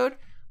episode,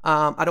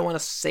 I don't want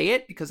to say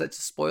it because it's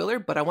a spoiler,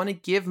 but I want to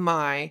give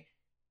my,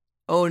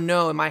 oh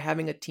no, am I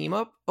having a team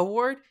up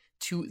award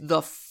to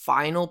the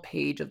final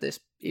page of this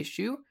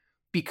issue,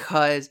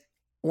 because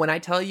when I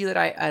tell you that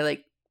I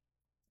like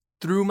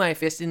threw my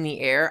fist in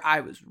the air, I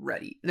was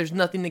ready. There's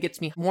nothing that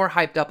gets me more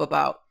hyped up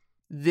about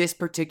this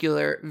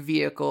particular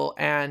vehicle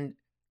and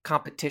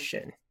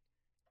competition.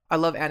 I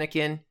love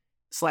Anakin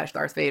 /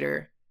 Darth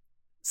Vader /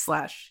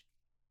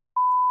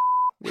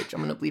 which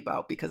I'm going to bleep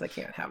out because I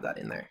can't have that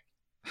in there.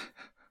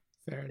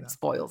 Fair enough. It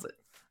spoils it.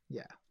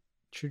 Yeah.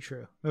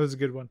 True. That was a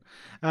good one.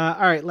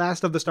 All right.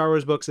 Last of the Star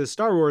Wars books is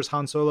Star Wars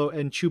Han Solo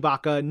and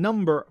Chewbacca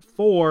number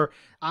 4.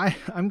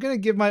 I'm going to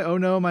give my oh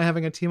no, my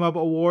having a team up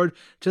award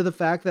to the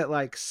fact that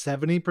like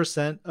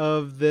 70%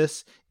 of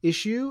this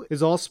issue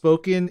is all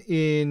spoken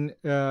in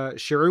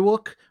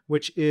Shiriwook,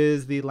 which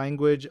is the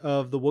language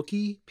of the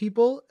Wookiee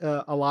people.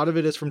 A lot of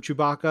it is from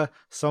Chewbacca.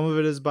 Some of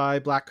it is by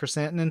Black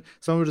Chrysanthemum.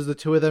 Some of it is the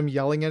two of them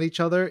yelling at each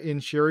other in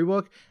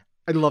Shiriwook.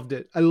 I loved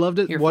it.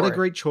 What a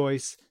great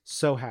choice.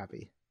 So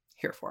happy.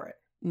 Here for it.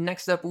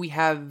 Next up, we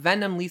have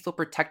Venom Lethal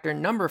Protector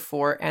number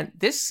 4, and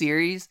this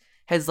series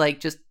has like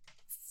just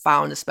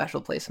found a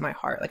special place in my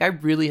heart. Like, I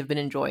really have been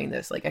enjoying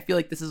this. Like, I feel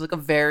like this is like a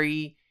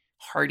very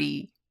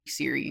hearty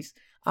series,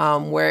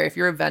 where if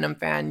you're a Venom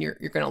fan, you're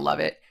gonna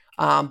love it.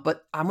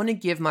 But I'm gonna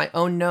give my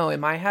oh no,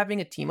 am I having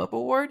a team up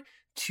award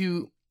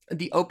to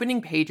the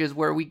opening pages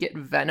where we get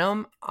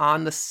Venom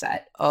on the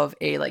set of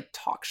a like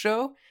talk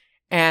show.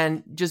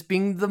 And just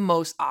being the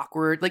most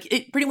awkward, like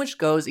it pretty much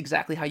goes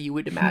exactly how you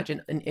would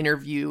imagine an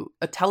interview,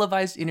 a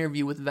televised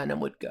interview with Venom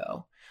would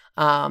go.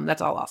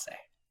 That's all I'll say.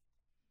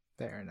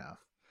 Fair enough.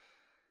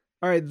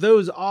 All right,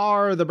 those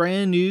are the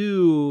brand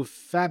new,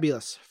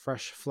 fabulous,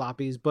 fresh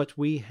floppies, but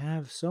we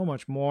have so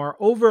much more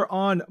over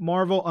on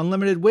Marvel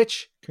Unlimited,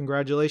 which,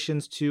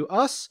 congratulations to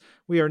us,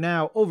 we are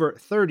now over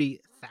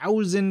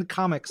 30,000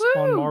 comics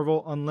on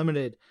Marvel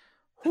Unlimited.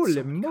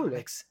 Holy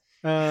moly.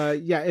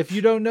 If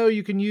you don't know,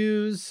 you can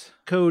use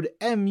code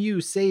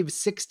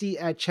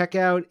MUSAVE60 at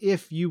checkout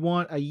if you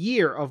want a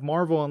year of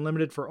Marvel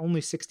Unlimited for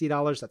only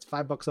 $60. That's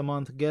 $5 a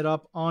month. Get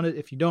up on it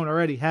if you don't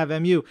already have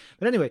MU.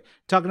 But anyway,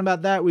 talking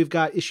about that, we've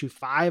got issue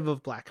 5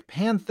 of Black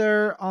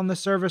Panther on the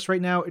service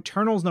right now.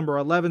 Eternals number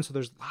 11. So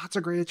there's lots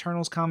of great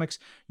Eternals comics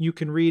you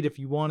can read if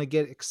you want to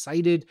get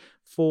excited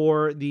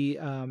for the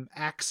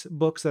Axe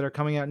books that are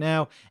coming out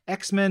now.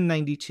 X-Men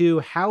 92,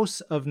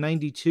 House of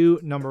 92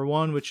 number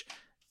 1, which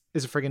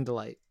is a friggin'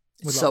 delight.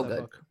 We so love that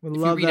good. book. We if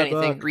love you read that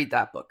anything, book. read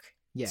that book.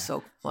 Yeah.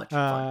 So much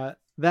fun.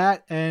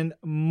 That and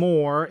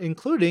more,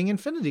 including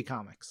Infinity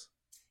Comics.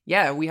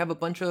 Yeah, we have a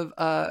bunch of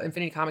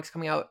Infinity Comics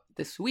coming out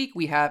this week.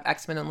 We have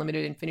X-Men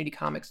Unlimited Infinity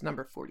Comics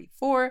number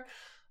 44,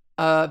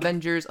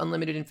 Avengers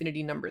Unlimited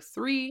Infinity number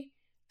 3,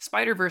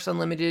 Spider-Verse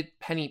Unlimited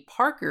Penny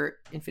Parker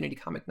Infinity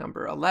Comic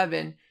number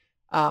 11,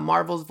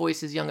 Marvel's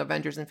Voices Young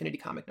Avengers Infinity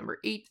Comic number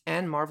 8,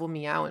 and Marvel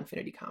Meow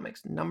Infinity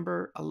Comics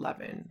number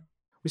 11.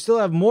 We still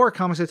have more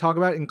comics to talk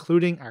about,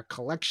 including our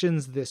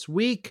collections this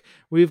week.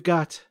 We've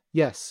got,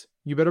 yes,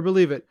 you better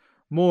believe it,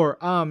 more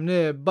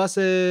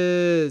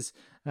omnibuses.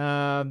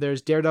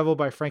 There's Daredevil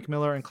by Frank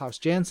Miller and Klaus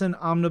Janson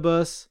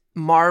omnibus.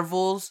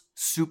 Marvel's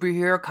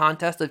Superhero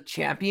Contest of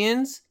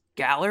Champions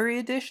Gallery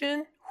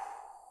Edition.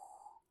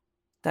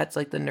 That's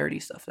like the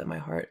nerdy stuff that my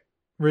heart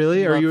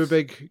Really? loves. Are you a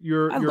big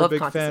you're a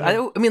big fan?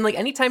 I mean, like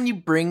anytime you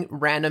bring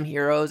random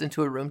heroes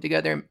into a room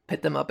together and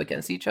pit them up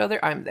against each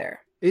other, I'm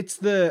there.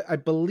 It's I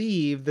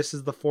believe this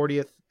is the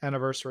 40th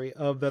anniversary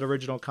of that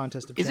original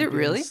Contest of Champions. Is it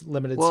really?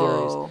 Limited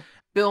Whoa. series.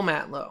 Bill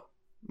Matlow,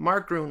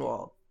 Mark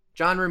Grunwald,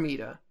 John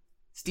Romita,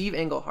 Steve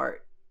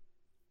Englehart.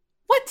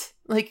 What?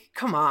 Like,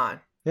 come on.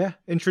 Yeah.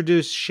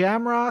 Introduced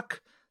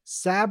Shamrock,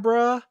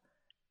 Sabra,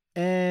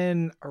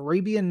 and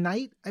Arabian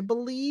Night, I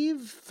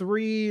believe.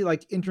 3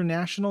 like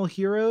international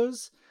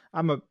heroes.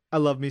 I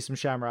love me some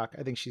Shamrock.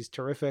 I think she's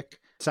terrific.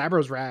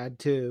 Sabra's rad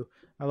too.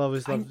 I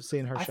always love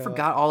seeing her show. I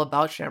forgot all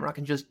about Shamrock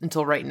and just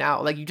until right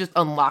now. Like, you just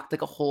unlocked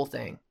like a whole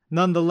thing.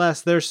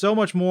 Nonetheless, there's so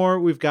much more.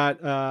 We've got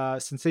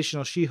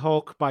Sensational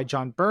She-Hulk by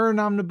John Byrne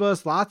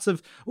omnibus. Lots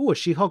of a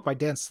She-Hulk by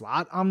Dan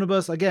Slott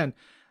omnibus. Again,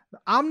 the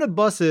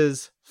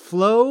omnibuses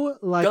flow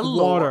like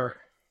Galore. water.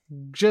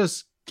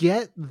 Just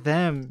get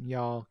them,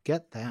 y'all.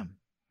 Get them.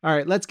 All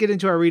right, let's get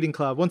into our reading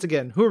club. Once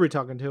again, who are we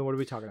talking to? What are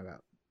we talking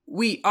about?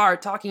 We are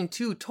talking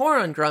to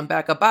Torunn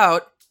Grønbekk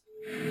about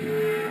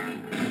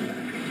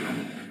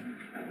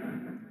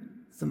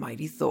the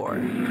mighty Thor.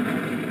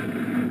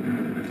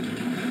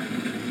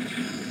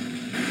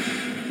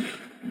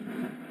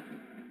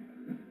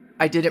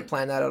 I didn't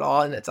plan that at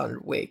all, and it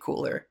sounded way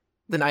cooler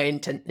than I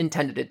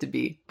intended it to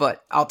be,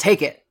 but I'll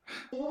take it.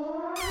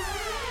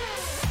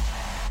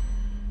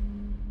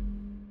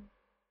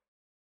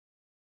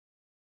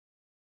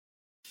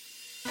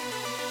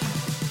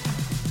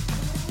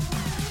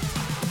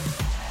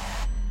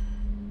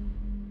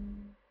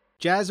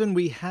 Jasmine,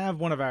 we have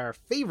one of our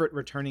favorite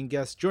returning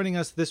guests joining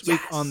us this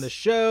week Yes. on the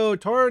show,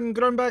 Torunn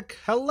Grønbekk.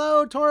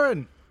 Hello,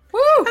 Torunn. Woo!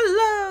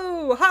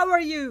 Hello, how are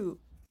you?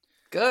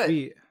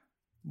 Good.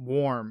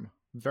 Warm,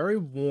 very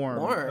warm.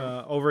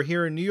 Warm. Over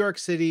here in New York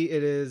City,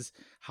 it is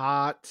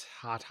hot,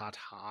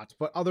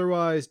 but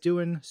otherwise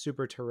doing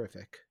super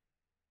terrific.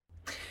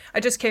 I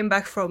just came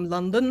back from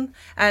London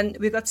and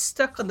we got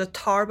stuck on the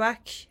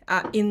tarmac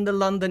in the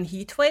London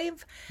heat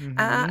wave.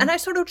 And I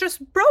sort of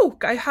just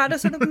broke. I had a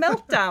sort of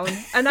meltdown.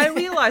 And I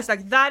realized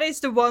like that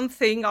is the one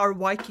thing our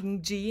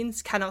Viking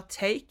genes cannot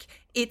take.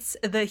 It's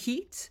the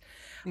heat.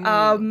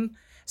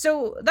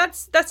 So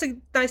that's a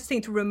nice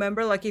thing to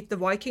remember. Like if the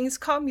Vikings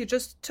come, you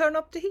just turn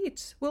up the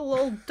heat. We'll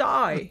all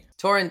die.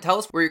 Torunn, tell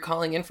us where you're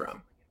calling in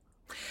from.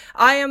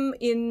 I am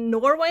in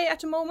Norway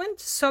at the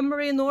moment. Summer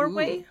in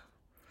Norway. Ooh.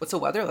 What's the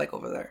weather like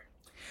over there?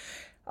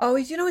 Oh,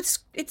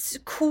 it's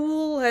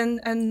cool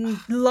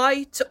and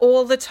light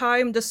all the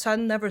time. The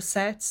sun never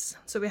sets.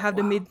 So we have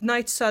the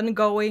midnight sun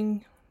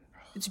going.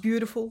 It's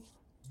beautiful.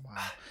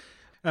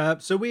 Wow.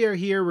 So we are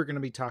here. We're going to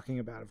be talking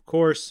about, of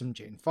course, some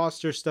Jane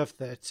Foster stuff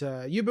that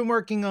you've been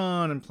working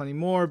on and plenty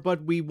more.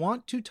 But we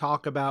want to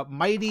talk about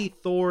Mighty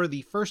Thor,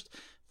 the first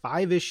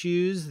 5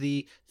 issues,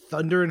 the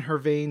Thunder in Her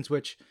Veins,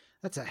 which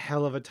that's a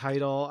hell of a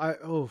title.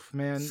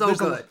 Man. So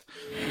good.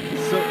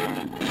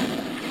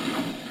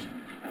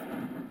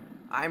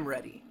 I'm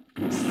ready.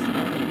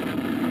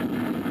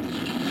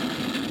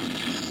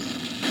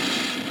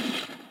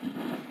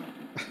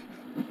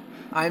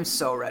 I'm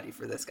so ready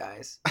for this,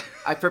 guys.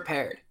 I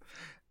prepared.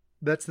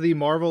 That's the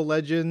Marvel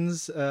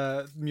Legends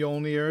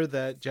Mjolnir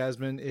that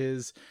Jasmine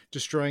is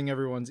destroying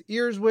everyone's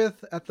ears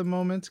with at the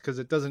moment because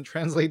it doesn't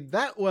translate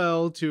that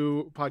well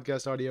to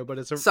podcast audio, but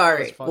it's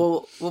Sorry. fun.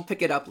 We'll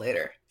pick it up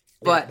later.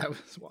 But that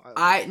was wild.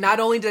 I not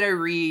only did I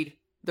read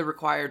the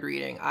required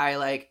reading,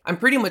 I'm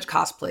pretty much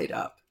cosplayed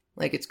up.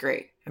 Like, it's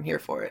great. I'm here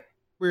for it.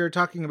 We're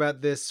talking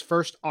about this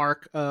first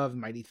arc of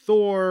Mighty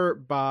Thor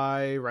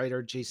by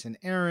writer Jason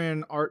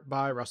Aaron, art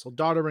by Russell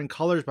Dodderin,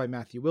 colors by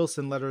Matthew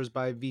Wilson, letters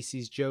by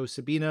VC's Joe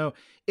Sabino.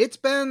 It's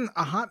been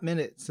a hot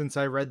minute since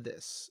I read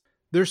this.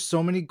 There's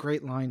so many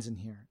great lines in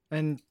here.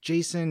 And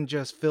Jason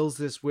just fills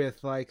this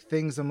with like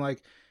things I'm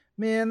like,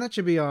 man, that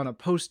should be on a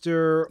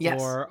poster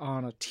or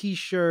on a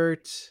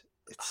t-shirt.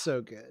 It's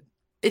so good.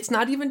 It's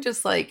not even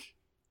just like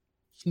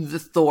the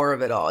Thor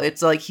of it all.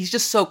 It's like he's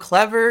just so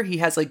clever. He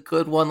has like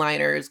good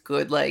one-liners,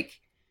 good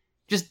like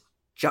just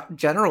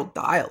general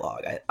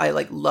dialogue. I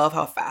like love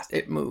how fast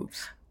it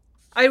moves.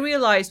 I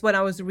realized when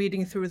I was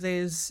reading through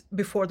this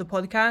before the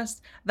podcast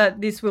that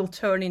this will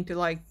turn into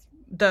like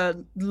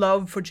the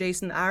Love for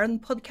Jason Aaron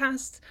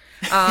podcast,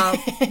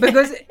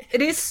 because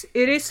it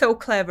is so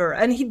clever,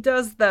 and he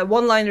does the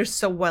one-liners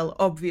so well.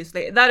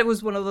 Obviously, that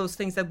was one of those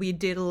things that we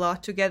did a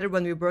lot together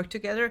when we worked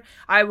together.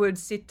 I would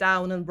sit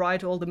down and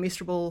write all the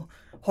miserable,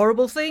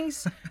 horrible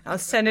things. I'll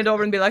send it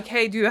over and be like,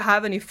 "Hey, do you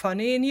have any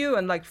funny in you?"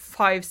 And like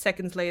 5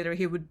 seconds later,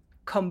 he would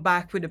come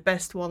back with the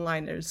best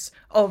one-liners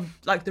of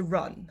like the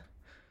run.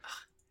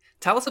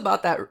 Tell us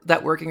about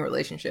that working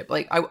relationship.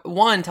 Like,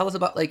 tell us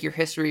about like your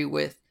history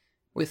with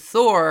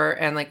Thor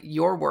and like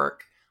your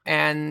work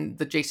and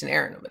the Jason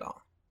Aaron of it all.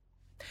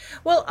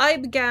 Well, I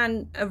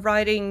began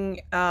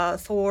writing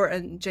Thor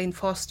and Jane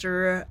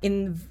Foster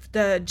in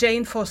the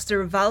Jane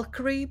Foster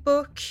Valkyrie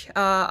book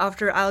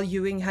after Al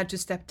Ewing had to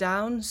step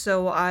down.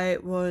 So I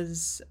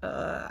was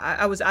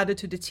added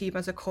to the team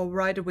as a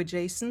co-writer with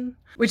Jason,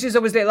 which is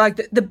obviously like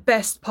the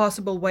best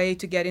possible way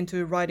to get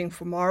into writing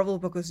for Marvel,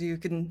 because you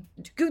can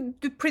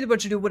pretty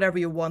much do whatever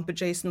you want, but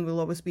Jason will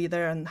always be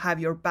there and have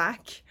your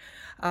back.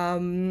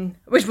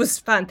 Which was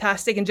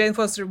fantastic. And Jane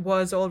Foster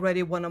was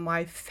already one of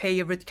my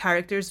favorite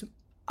characters,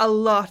 a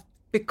lot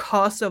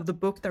because of the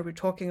book that we're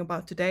talking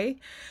about today.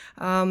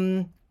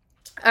 And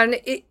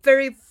it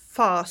very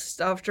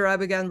fast after I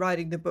began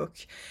writing the book,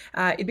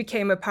 it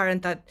became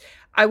apparent that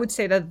I would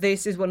say that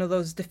this is one of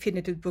those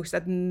definitive books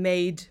that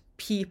made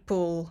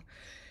people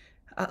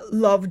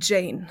love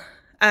Jane.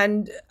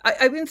 And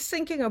I've been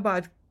thinking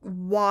about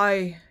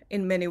why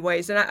in many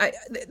ways. And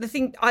the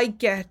thing, I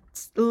get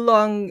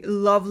long,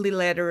 lovely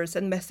letters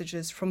and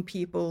messages from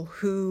people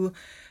who,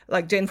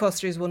 like, Jane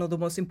Foster is one of the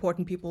most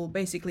important people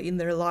basically in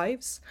their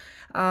lives.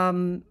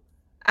 And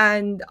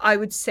I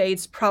would say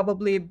it's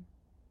probably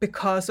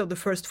because of the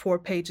first 4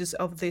 pages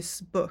of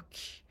this book,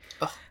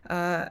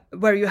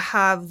 where you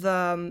have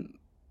the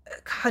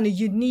kind of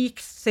unique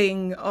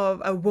thing of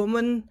a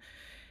woman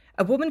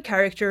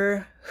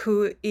character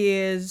who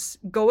is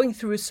going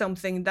through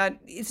something that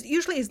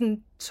usually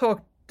isn't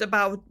talked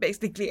about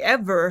basically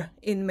ever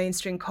in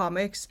mainstream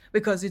comics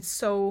because it's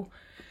so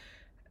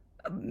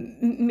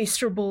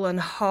miserable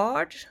and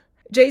hard.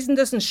 Jason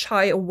doesn't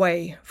shy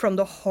away from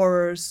the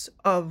horrors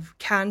of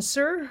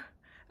cancer,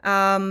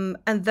 and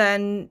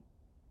then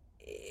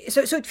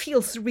so it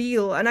feels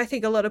real. And I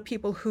think a lot of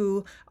people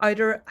who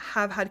either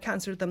have had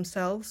cancer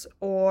themselves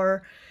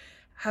or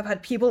have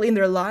had people in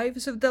their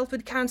lives who've dealt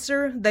with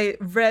cancer, they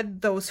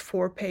read those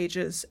 4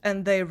 pages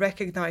and they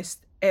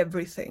recognized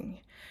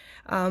everything.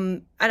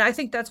 And I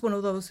think that's one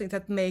of those things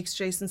that makes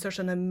Jason such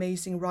an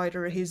amazing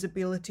writer, his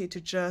ability to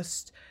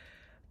just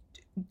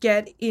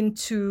get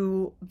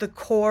into the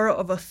core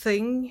of a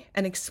thing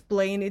and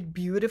explain it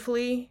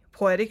beautifully,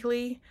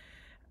 poetically,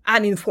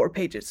 and in 4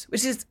 pages,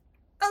 which is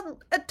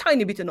a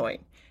tiny bit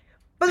annoying.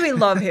 But we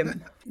love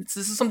him. This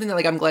is something that,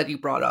 like, I'm glad you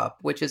brought up,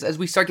 which is as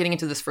we start getting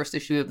into this first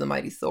issue of The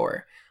Mighty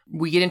Thor,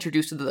 we get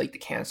introduced to the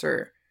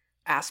cancer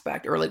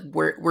aspect, or like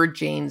where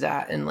Jane's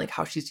at and like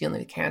how she's dealing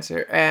with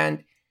cancer.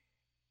 And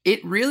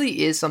it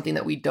really is something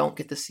that we don't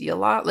get to see a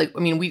lot. Like, I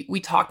mean, we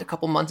talked a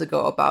couple months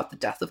ago about the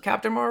death of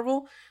Captain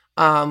Marvel,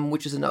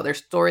 which is another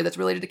story that's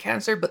related to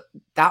cancer. But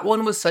that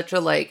one was such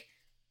a like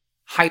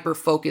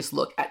hyper-focused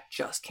look at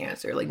just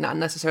cancer, like not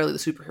necessarily the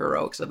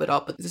superheroics of it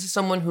all. But this is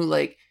someone who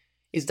like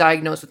is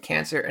diagnosed with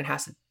cancer and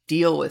has to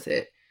deal with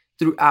it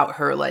throughout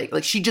her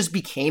like she just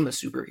became a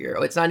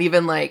superhero. It's not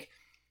even like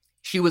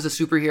she was a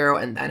superhero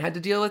and then had to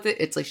deal with it.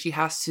 It's like she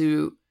has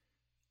to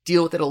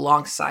deal with it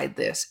alongside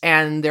this,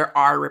 and there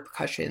are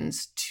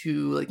repercussions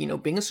to like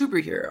being a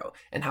superhero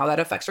and how that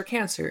affects her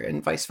cancer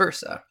and vice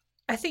versa.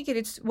 I think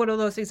it's one of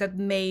those things that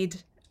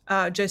made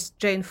just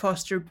Jane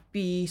Foster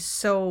be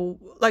so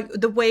like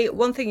the way.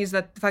 One thing is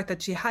that the fact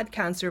that she had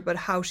cancer, but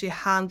how she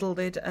handled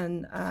it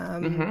and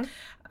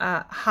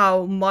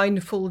how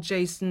mindful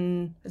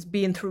Jason has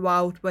been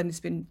throughout when he's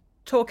been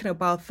talking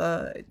about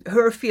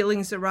her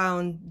feelings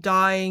around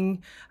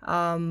dying,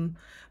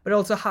 but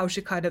also how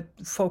she kind of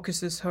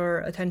focuses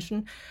her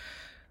attention,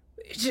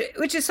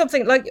 which is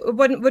something like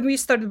when we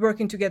started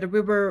working together,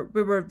 we were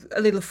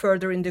a little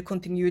further in the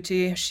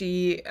continuity.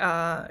 She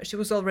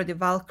was already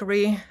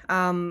Valkyrie,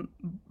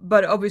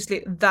 but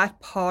obviously that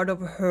part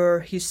of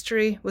her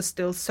history was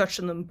still such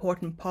an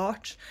important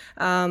part.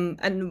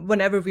 And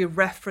whenever we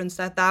referenced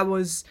that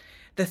was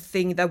the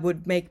thing that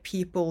would make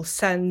people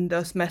send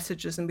us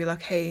messages and be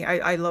like, "Hey,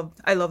 I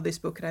love this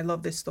book and I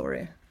love this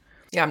story."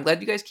 Yeah, I'm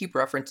glad you guys keep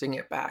referencing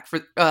it back.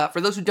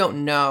 For those who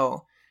don't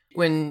know,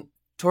 when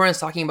Torunn is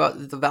talking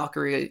about the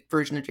Valkyrie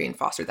version of Jane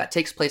Foster, that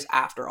takes place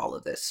after all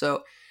of this.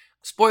 So,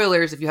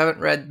 spoilers if you haven't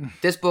read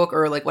this book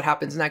or like what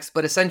happens next.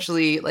 But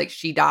essentially, like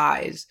she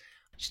dies.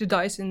 She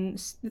dies in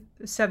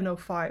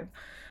 705,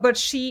 but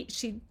she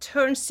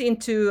turns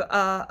into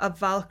a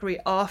Valkyrie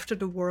after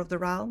the War of the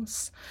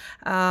Realms,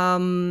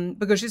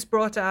 because she's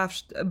brought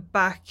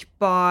back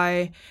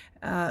by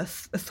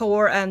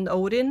Thor and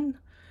Odin,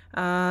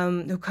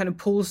 who kind of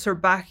pulls her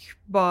back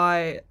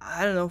by,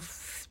 I don't know,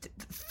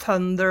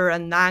 thunder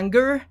and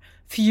anger,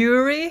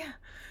 fury.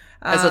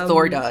 As a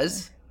Thor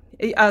does.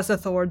 as a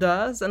Thor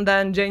does. And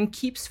then Jane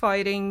keeps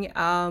fighting.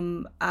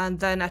 And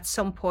then at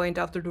some point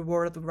after the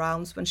War of the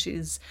Rounds, when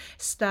she's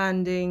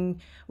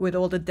standing with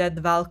all the dead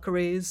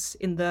Valkyries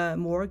in the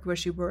morgue where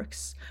she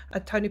works, a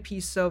tiny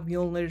piece of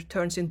Mjolnir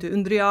turns into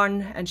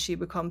Undriarn, and she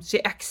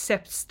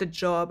accepts the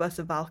job as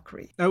a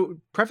Valkyrie. Now,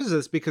 preface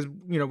this because,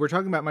 we're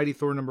talking about Mighty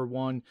Thor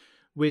 #1,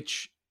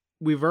 which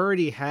we've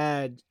already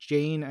had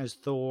Jane as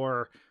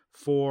Thor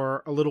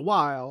for a little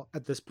while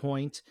at this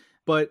point.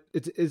 But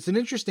it's an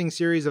interesting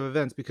series of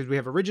events because we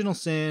have Original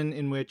Sin,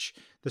 in which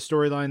the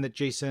storyline that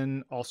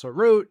Jason also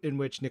wrote, in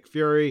which Nick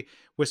Fury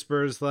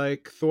whispers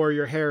like, Thor,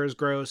 your hair is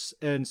gross.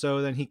 And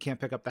so then he can't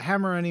pick up the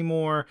hammer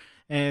anymore.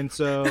 And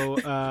so...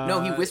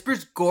 no, he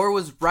whispers Gore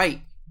was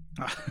right.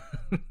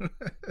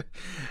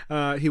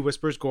 He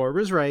whispers Gore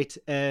was right,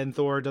 and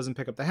Thor doesn't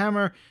pick up the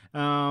hammer.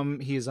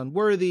 He is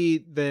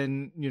unworthy.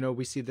 Then,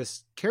 we see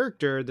this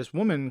character, this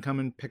woman, come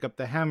and pick up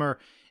the hammer.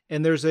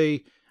 And there's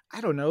I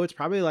don't know, it's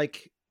probably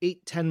like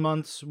 8-10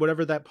 months,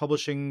 whatever that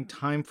publishing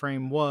time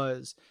frame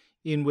was,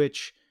 in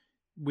which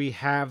we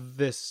have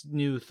this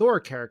new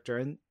Thor character.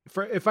 And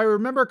if I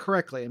remember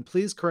correctly, and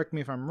please correct me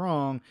if I'm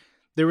wrong,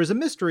 there was a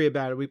mystery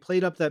about it. We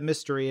played up that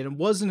mystery, and it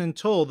wasn't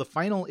until the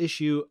final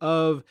issue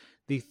of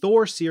the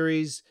Thor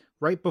series,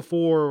 right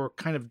before or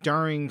kind of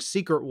during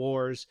Secret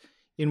Wars,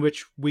 in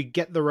which we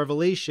get the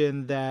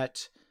revelation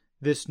that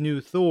this new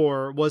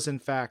Thor was in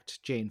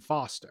fact Jane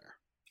Foster.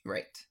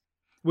 Right.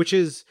 Which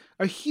is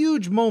a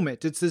huge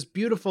moment. It's this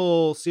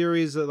beautiful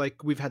series that,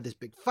 like, we've had this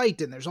big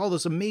fight, and there's all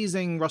this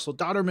amazing Russell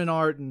Dodderman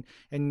art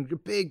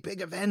and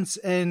big events,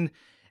 and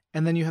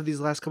then you have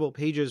these last couple of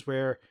pages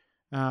where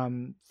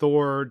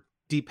Thor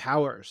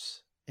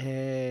depowers,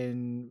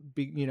 and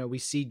we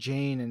see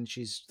Jane, and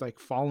she's like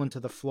fallen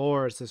to the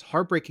floor. It's this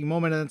heartbreaking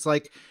moment, and it's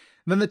like,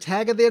 then the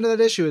tag at the end of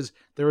that issue is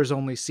 "There is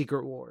only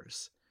Secret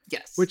Wars."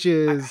 Yes, which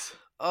is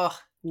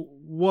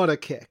what a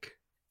kick.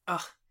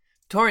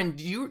 Torunn,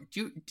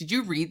 did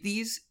you read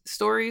these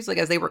stories like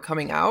as they were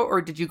coming out,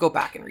 or did you go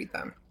back and read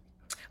them?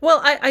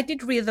 Well, I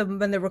did read them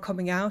when they were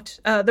coming out.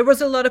 There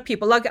was a lot of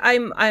people, like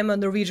I'm a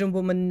Norwegian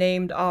woman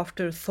named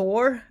after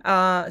Thor.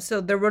 So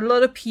there were a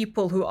lot of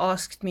people who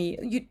asked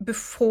me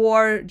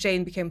before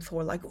Jane became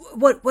Thor, like,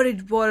 what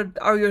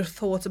are your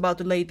thoughts about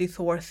the Lady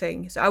Thor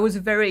thing? So I was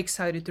very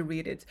excited to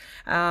read it.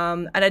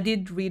 And I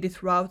did read it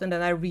throughout, and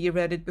then I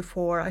reread it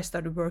before I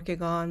started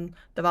working on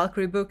the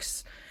Valkyrie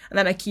books. And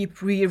then I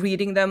keep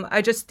rereading them.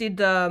 I just did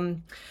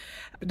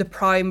the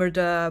primer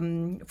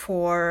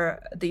for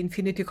the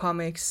Infinity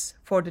Comics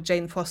for the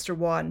Jane Foster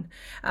one.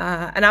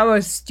 And I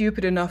was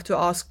stupid enough to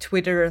ask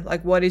Twitter,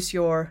 like, what is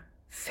your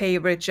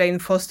favorite Jane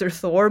Foster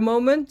Thor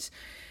moment?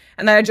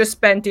 And I just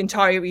spent the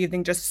entire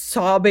evening just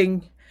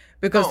sobbing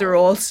because they're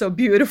all so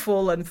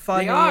beautiful and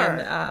funny. They are.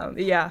 And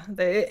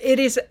it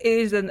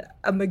is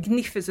a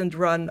magnificent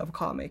run of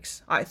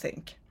comics, I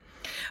think.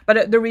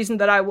 But the reason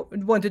that I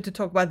wanted to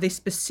talk about this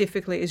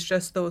specifically is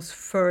just those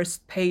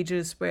first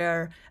pages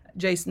where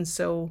Jason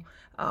so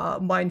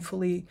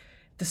mindfully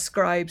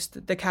describes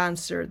the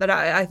cancer that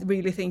I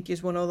really think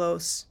is one of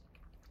those.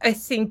 I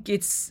think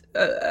it's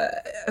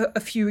a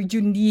few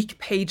unique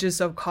pages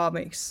of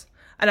comics.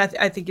 And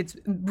I think it's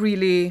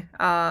really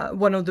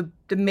one of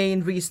the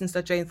main reasons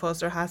that Jane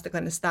Foster has the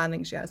kind of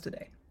standing she has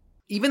today.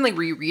 Even like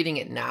rereading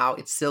it now,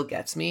 it still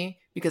gets me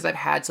because I've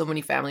had so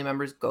many family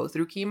members go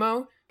through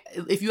chemo.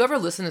 If you ever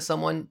listen to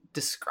someone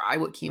describe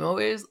what chemo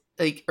is,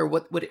 like, or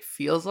what it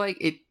feels like,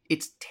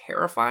 it's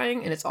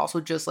terrifying, and it's also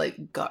just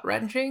like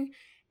gut-wrenching,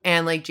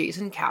 and like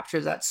Jason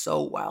captures that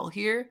so well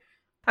here.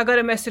 I got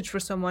a message from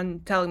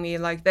someone telling me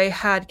like they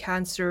had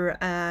cancer,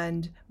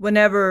 and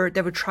whenever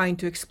they were trying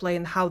to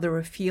explain how they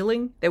were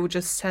feeling, they would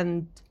just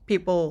send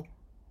people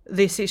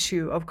this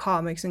issue of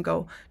comics and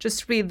go,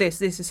 just read this.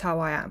 This is how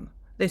I am.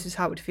 This is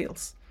how it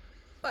feels.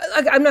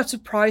 I'm not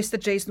surprised that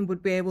Jason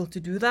would be able to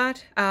do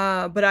that,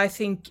 but I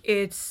think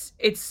it's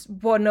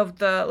one of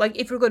the, like,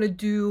 if you're going to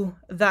do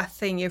that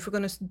thing, if you're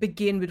going to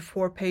begin with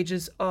 4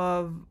 pages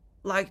of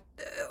like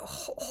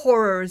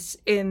horrors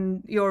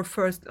in your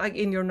first, like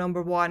in your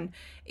 #1,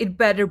 it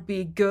better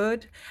be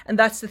good. And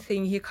that's the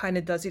thing he kind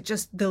of does. It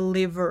just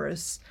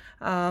delivers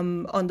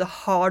on the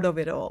heart of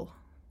it all.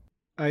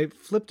 I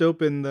flipped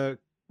open the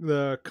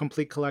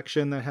complete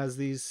collection that has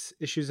these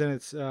issues in it.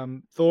 It's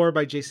Thor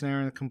by Jason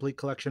Aaron, the complete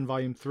collection,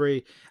 volume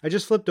 3. I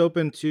just flipped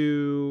open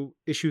to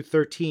issue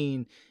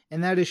 13,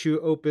 and that issue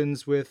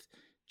opens with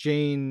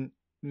Jane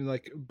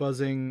like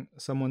buzzing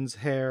someone's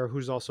hair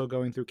who's also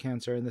going through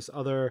cancer, and this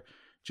other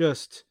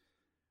just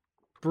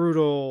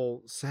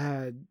brutal,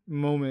 sad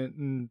moment,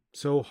 and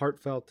so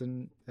heartfelt.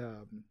 And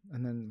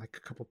then like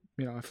a couple,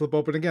 I flip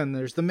open again,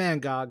 there's the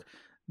Mangog.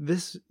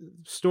 This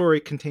story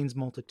contains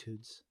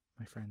multitudes,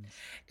 my friends.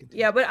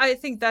 Yeah, but I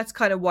think that's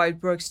kind of why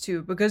it works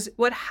too, because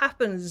what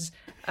happens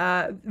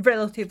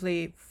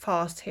relatively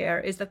fast here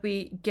is that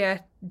we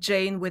get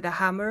Jane with a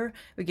hammer,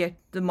 we get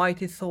the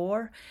mighty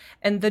Thor,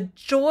 and the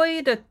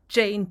joy that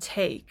Jane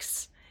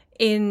takes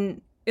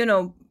in,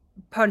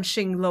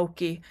 punching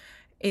Loki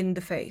in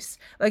the face.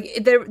 Like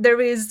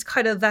there is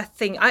kind of that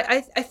thing.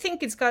 I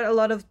think it's got a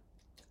lot of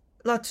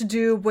lot to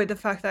do with the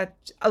fact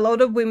that a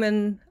lot of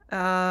women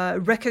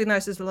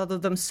recognizes a lot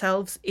of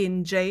themselves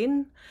in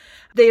Jane.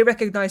 They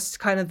recognize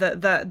kind of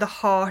the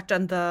heart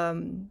and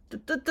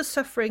the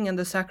suffering and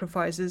the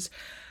sacrifices.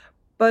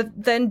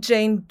 But then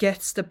Jane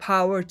gets the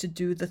power to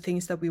do the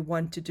things that we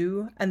want to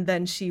do, and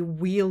then she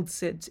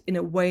wields it in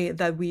a way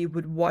that we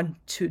would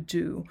want to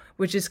do,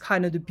 which is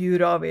kind of the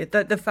beauty of it.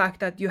 The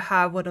fact that you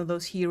have one of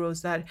those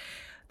heroes that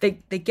they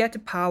get the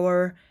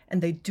power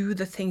and they do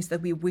the things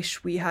that we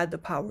wish we had the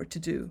power to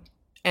do.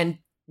 And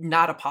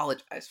not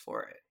apologize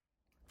for it.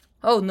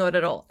 Oh, not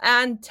at all.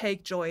 And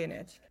take joy in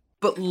it.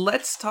 But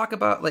let's talk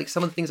about like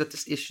some of the things that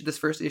this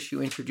first issue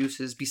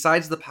introduces.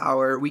 Besides the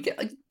power, we get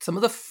like some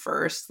of the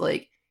first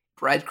like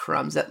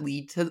breadcrumbs that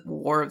lead to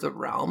War of the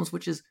Realms,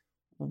 which is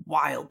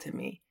wild to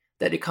me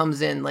that it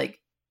comes in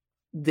like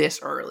this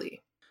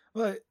early.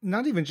 Well,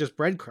 not even just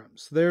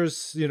breadcrumbs.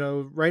 There's,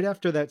 right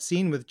after that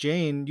scene with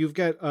Jane, you've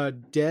got a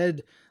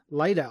dead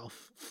light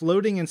elf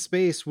floating in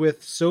space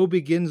with "So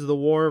begins the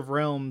War of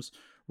Realms"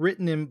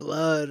 written in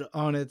blood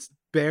on its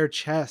bare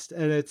chest.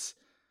 And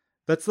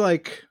that's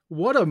like,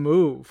 what a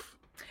move.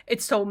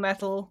 It's so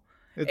metal.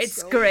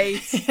 It's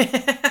great.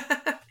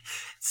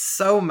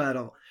 So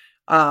metal.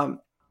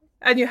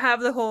 And you have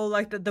the whole,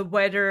 like, the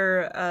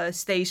weather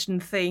station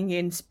thing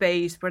in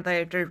space where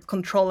they're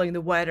controlling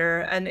the weather,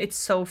 and it's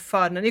so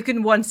fun. And you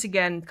can once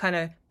again kind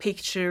of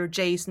picture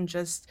Jason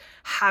just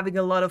having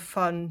a lot of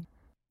fun.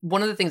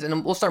 One of the things,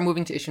 and we'll start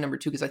moving to issue number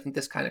 2 because I think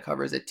this kind of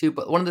covers it too,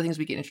 but one of the things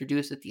we get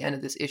introduced at the end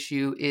of this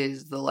issue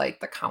is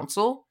the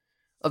council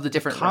of the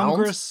different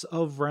Congress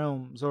realms. of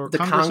Realms, or the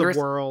Congress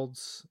of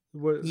Worlds.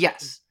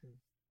 Yes.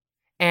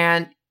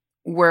 And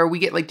where we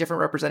get like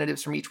different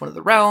representatives from each one of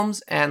the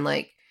realms, and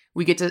like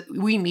we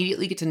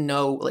immediately get to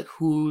know like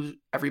who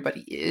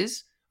everybody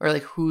is, or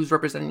like who's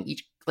representing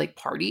each like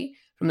party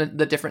from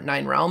the different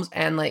 9 realms.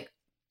 And like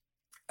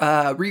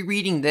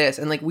rereading this,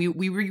 and like we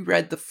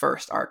reread the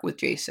first arc with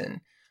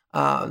Jason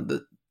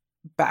the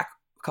back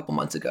a couple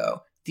months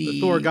ago, the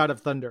Thor God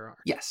of Thunder arc.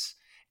 Yes.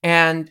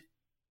 And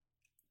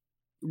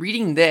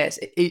reading this,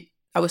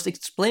 I was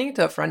explaining it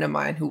to a friend of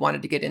mine who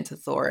wanted to get into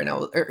Thor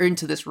or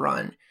into this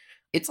run.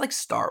 It's like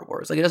Star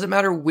Wars. Like, it doesn't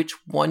matter which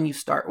one you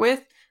start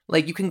with.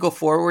 Like, you can go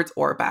forwards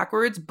or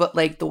backwards, but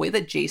like the way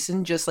that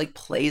Jason just like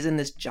plays in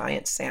this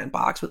giant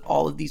sandbox with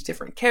all of these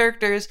different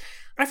characters.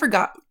 I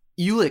forgot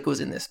Ulick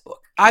was in this book.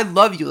 I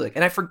love Ulick,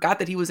 and I forgot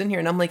that he was in here.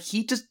 And I'm like,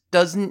 he just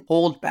doesn't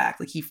hold back.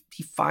 Like, he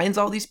finds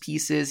all these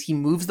pieces, he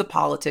moves the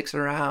politics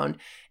around,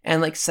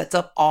 and like sets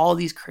up all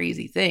these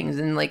crazy things.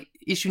 And like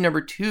issue number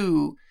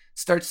 2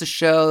 starts to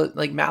show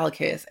like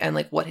Malekith and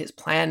like what his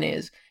plan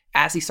is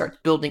as he starts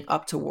building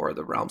up to War of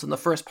the Realms. And the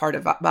first part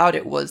about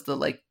it was the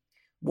like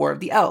War of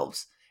the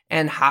Elves,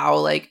 and how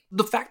like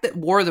the fact that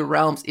War of the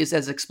Realms is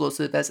as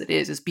explosive as it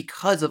is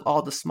because of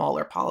all the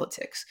smaller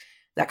politics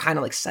that kind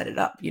of like set it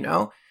up,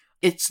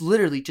 It's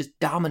literally just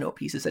domino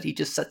pieces that he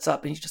just sets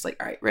up, and he's just like,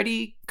 all right,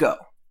 ready, go.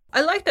 I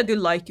like that you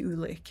like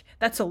Ulick.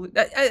 That's all.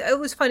 I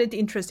always find it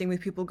interesting when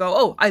people go,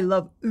 "Oh, I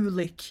love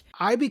Ulick."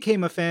 I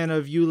became a fan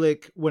of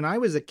Ulick when I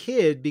was a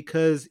kid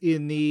because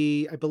in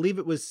I believe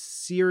it was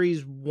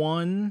series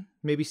 1,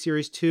 maybe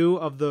series 2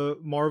 of the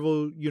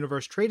Marvel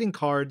Universe trading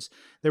cards,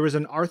 there was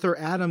an Arthur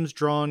Adams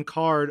drawn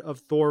card of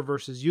Thor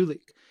versus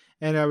Ulick.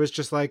 And I was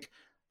just like,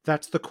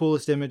 that's the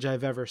coolest image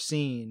I've ever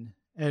seen.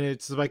 And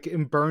it's like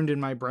burned in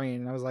my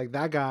brain. And I was like,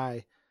 that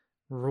guy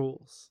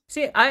rules.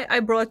 See, I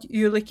brought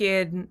Ulick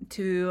in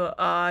to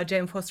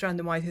Jane Foster and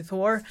the Mighty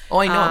Thor. Oh,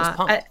 I know, I was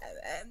pumped.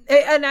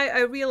 And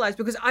I realized,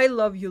 because I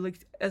love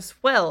Ulick as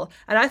well,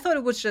 and I thought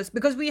it was just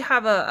because we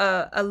have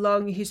a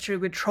long history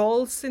with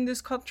trolls in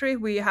this country.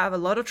 We have a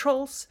lot of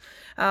trolls.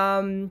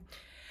 And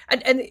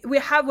we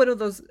have one of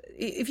those,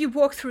 if you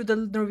walk through the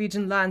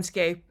Norwegian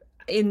landscape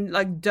in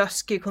like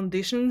dusky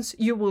conditions,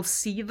 you will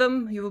see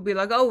them. You will be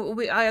like,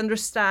 I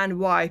understand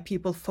why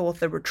people thought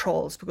they were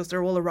trolls, because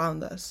they're all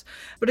around us.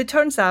 But it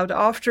turns out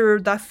after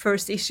that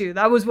first issue,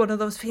 that was one of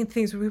those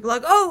things where people were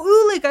like,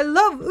 oh, Ulick, I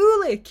love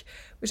Ulick,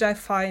 which I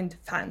find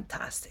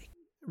fantastic.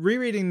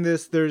 Rereading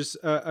this, there's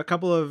a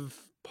couple of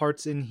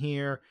parts in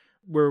here.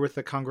 We're with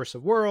the Congress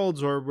of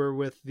Worlds, or we're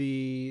with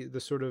the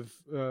sort of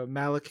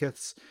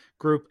Malekith's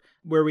group,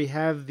 where we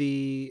have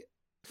the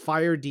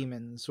fire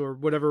demons, or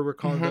whatever we're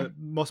calling the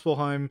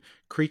Muspelheim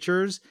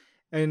creatures.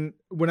 And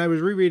when I was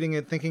rereading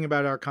it, thinking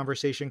about our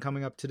conversation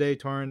coming up today,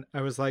 Torunn,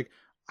 I was like,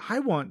 I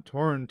want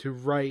Torunn to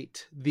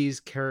write these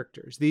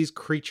characters, these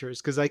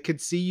creatures, because I could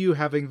see you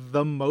having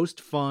the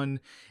most fun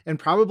and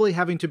probably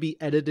having to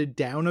be edited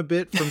down a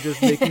bit from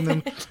just making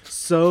them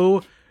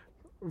so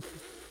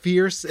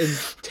fierce and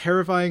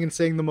terrifying and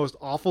saying the most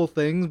awful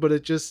things. But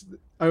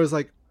I was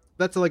like,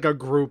 that's like a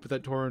group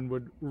that Torunn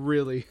would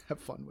really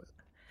have fun with.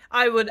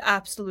 I would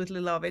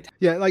absolutely love it.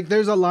 Yeah, like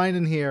there's a line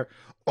in here,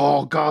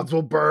 all gods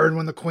will burn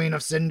when the Queen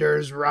of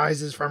Cinders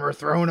rises from her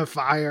throne of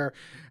fire.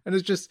 And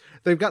it's just,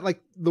 they've got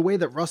like the way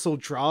that Russell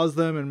draws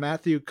them and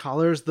Matthew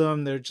colors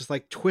them. They're just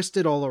like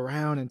twisted all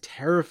around and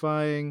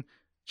terrifying.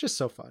 Just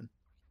so fun.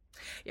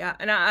 Yeah,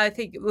 and I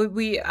think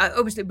we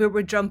obviously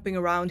we're jumping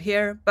around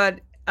here,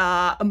 but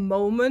a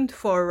moment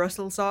for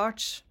Russell's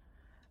art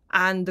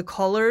and the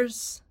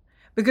colors,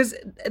 because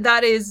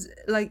that is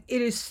like,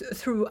 it is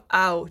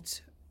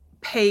throughout,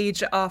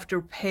 page after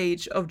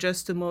page of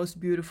just the most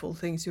beautiful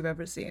things you've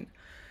ever seen.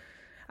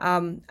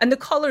 And the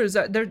colors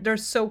are they're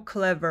so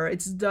clever.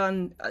 It's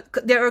done.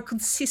 There are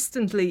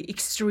consistently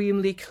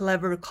extremely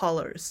clever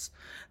colors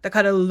that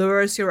kind of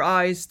lures your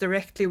eyes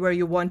directly where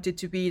you want it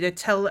to be. They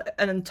tell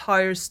an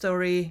entire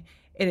story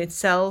in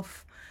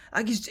itself.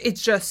 Like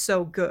it's just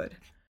so good.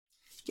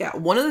 Yeah,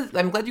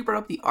 I'm glad you brought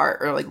up the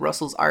art, or like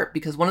Russell's art,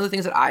 because one of the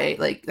things that I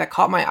like that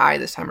caught my eye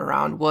this time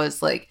around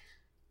was like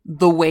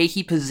the way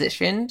he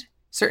positioned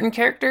certain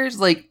characters.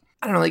 Like,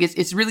 I don't know, like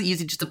it's really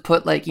easy just to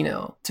put like, you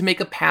know, to make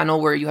a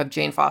panel where you have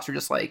Jane Foster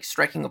just like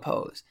striking a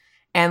pose.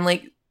 And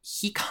like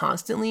he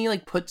constantly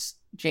like puts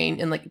Jane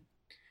in like,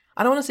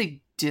 I don't want to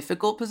say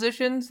difficult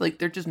positions, like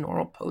they're just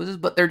normal poses,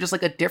 but they're just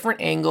like a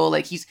different angle.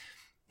 Like he's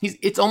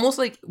it's almost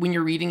like when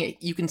you're reading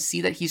it, you can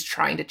see that he's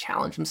trying to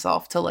challenge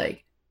himself to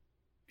like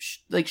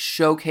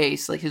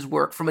showcase like his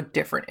work from a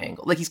different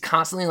angle. Like he's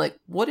constantly like,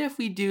 what if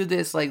we do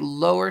this like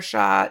lower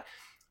shot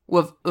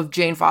of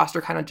Jane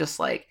Foster kind of just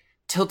like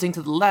tilting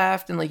to the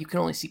left and like you can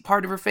only see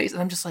part of her face,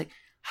 and I'm just like,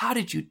 how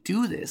did you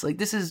do this? Like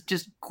this is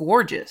just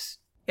gorgeous.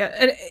 Yeah,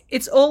 and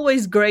it's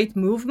always great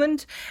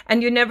movement,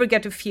 and you never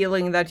get a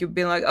feeling that you've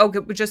been like, okay,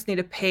 we just need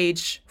a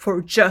page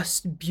for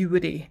just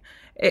beauty.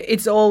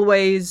 It's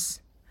always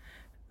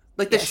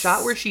like the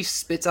shot where she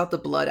spits out the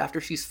blood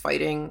after she's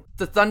fighting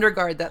the Thunder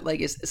Guard that like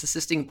is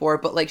assisting Thor,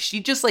 but like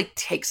she just like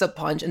takes a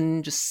punch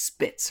and just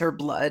spits her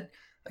blood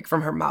like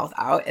from her mouth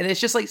out, and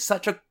it's just like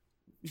such a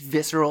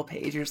visceral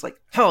page. You're just like,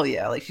 hell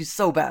yeah, like she's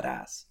so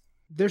badass.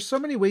 There's so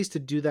many ways to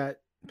do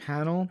that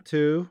panel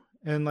too,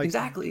 and like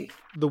exactly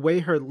the way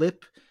her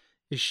lip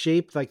is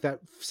shaped, like that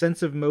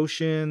sense of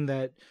motion,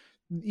 that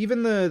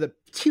even the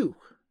pew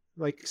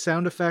like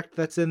sound effect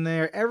that's in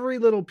there, every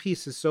little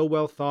piece is so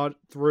well thought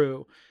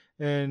through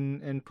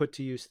and put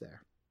to use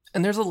there.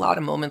 And there's a lot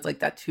of moments like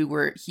that too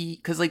where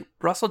because like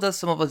Russell does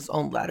some of his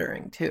own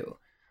lettering too,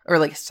 or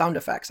like sound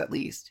effects at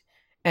least,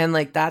 and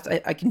like that's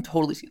I can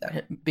totally see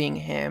that being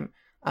him.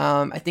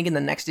 I think in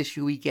the next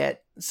issue we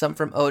get some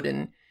from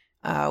Odin,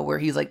 where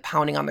he's like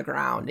pounding on the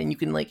ground, and you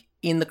can like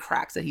in the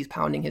cracks that he's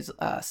pounding his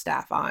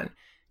staff on,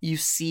 you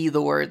see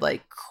the word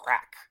like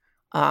crack,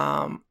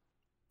 and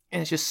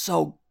it's just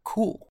so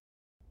cool.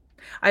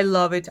 I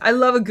love it. I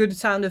love a good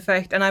sound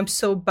effect, and I'm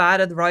so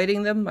bad at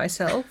writing them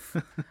myself.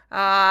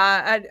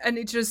 And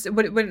it just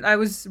when I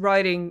was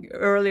writing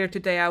earlier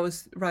today, I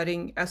was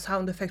writing a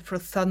sound effect for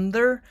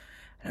thunder.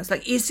 And I was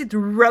like, is it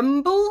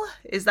rumble?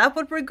 Is that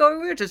what we're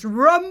going with? Just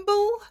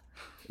rumble?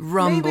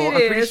 Rumble.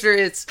 I'm pretty sure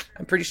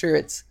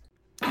it's.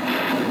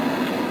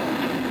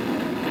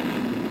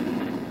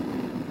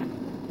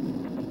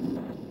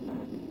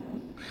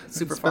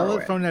 Super far away. Spell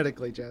it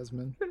phonetically,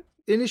 Jasmine.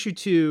 In issue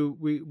 2,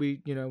 we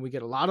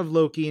get a lot of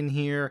Loki in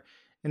here,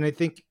 and I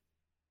think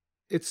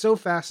it's so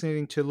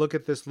fascinating to look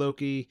at this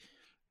Loki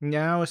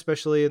now,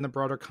 especially in the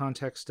broader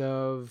context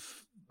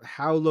of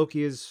how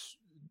Loki is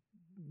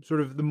sort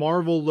of the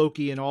Marvel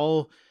Loki in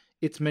all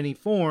its many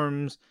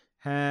forms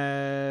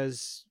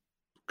has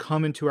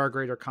come into our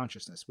greater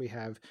consciousness. We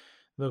have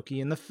Loki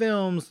in the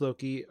films,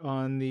 Loki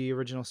on the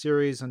original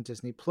series on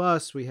Disney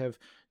Plus. We have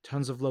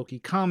tons of Loki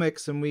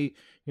comics, and we've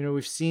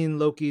seen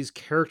Loki's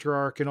character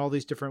arc in all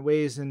these different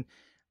ways. And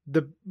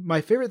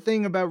my favorite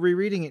thing about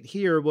rereading it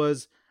here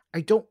was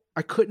I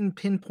couldn't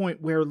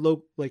pinpoint where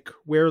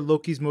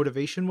Loki's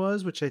motivation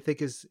was, which I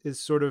think is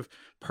sort of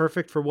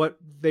perfect for what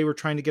they were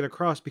trying to get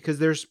across, because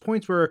there's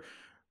points where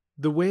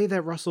the way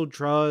that Russell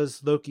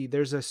draws Loki,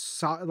 there's a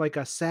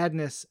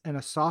sadness and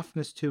a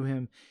softness to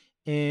him,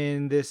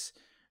 and this,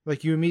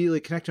 like, you immediately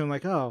connect to him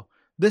like, oh,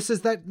 this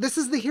is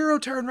the hero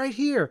turn right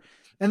here.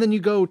 And then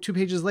you go 2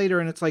 pages later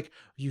and it's like,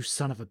 you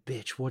son of a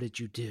bitch, what did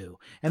you do?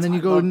 And then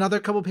you go another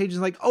couple pages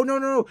like, oh,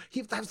 no,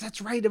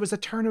 that's right. It was a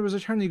turn.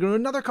 And you go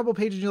another couple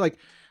pages and you're like,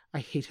 I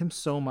hate him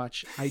so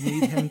much. I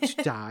need him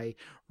to die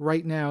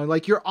right now.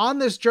 Like, you're on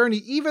this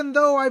journey, even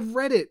though I've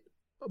read it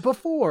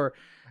before.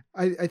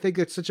 I think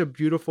it's such a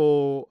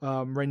beautiful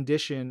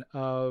rendition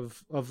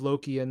of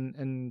Loki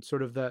and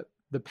sort of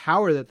the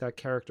power that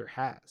character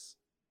has.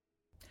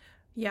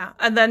 Yeah,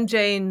 and then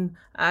Jane,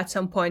 at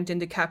some point in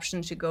the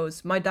caption, she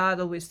goes, my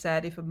dad always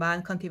said, if a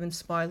man can't even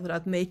smile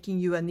without making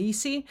you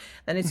uneasy,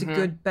 then it's a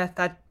good bet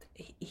that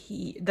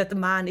the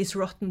man is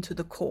rotten to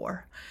the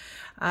core.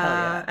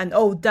 Yeah. And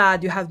oh,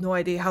 Dad, you have no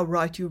idea how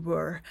right you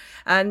were.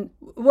 And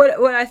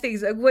what I think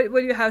is, like,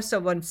 when you have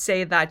someone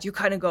say that, you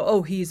kind of go,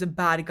 oh, he's a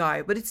bad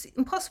guy. But it's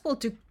impossible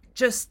to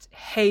just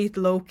hate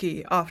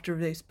Loki after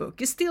this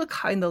book. You still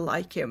kind of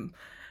like him.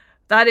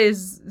 That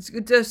is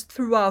just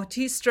throughout.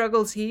 He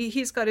struggles.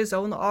 He's got his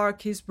own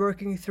arc he's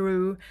working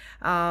through.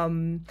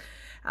 But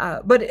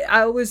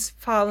I always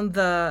found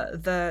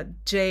the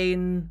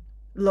Jane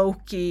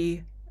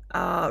Loki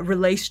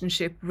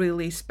relationship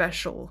really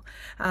special.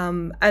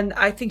 And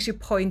I think she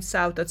points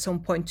out at some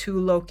point to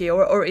Loki,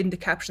 or in the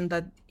caption,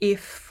 that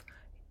if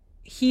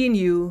he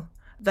knew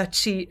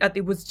that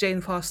it was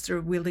Jane Foster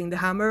wielding the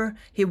hammer,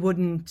 he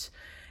wouldn't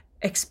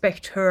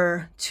expect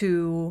her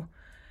to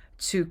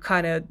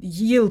kind of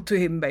yield to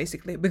him,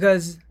 basically,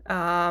 because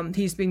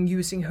he's been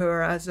using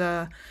her as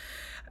a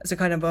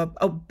kind of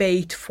a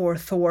bait for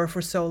Thor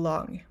for so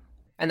long.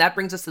 And that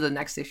brings us to the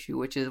next issue,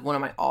 which is one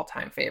of my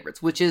all-time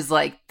favorites, which is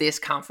like this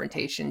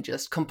confrontation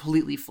just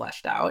completely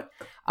fleshed out.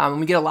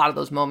 We get a lot of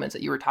those moments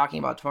that you were talking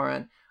about,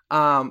 Torunn.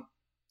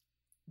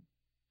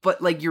 But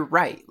like, you're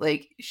right.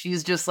 Like,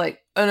 she's just like,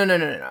 oh,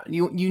 no.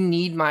 You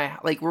need my,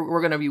 like,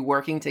 we're going to be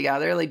working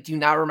together. Like, do you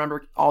not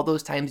remember all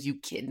those times you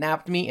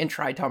kidnapped me and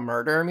tried to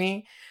murder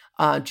me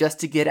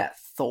just to get at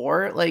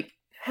Thor? Like,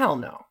 hell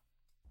no.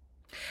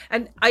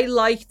 And I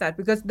like that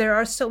because there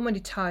are so many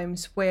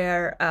times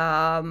where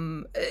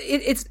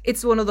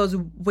it's one of those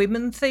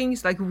women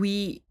things. Like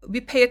we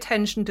pay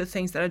attention to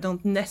things that I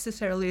don't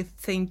necessarily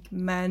think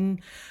men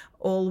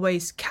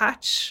always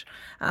catch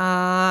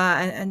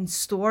and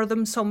store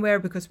them somewhere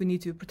because we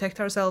need to protect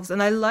ourselves.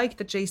 And I like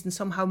that Jason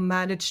somehow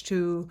managed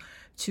to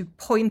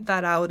point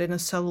that out in a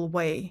subtle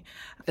way.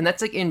 And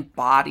that's like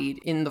embodied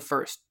in the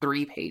first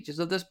 3 pages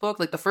of this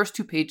book. Like the first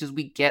 2 pages,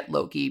 we get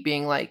Loki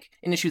being like,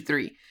 in issue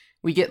 3,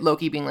 we get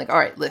Loki being like, all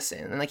right,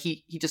 listen. And like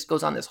he just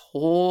goes on this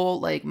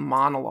whole like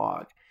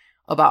monologue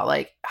about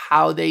like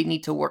how they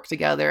need to work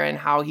together and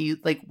how he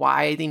like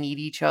why they need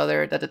each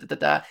other.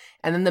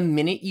 And then the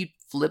minute you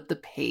flip the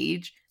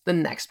page, the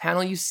next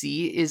panel you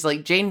see is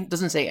like Jane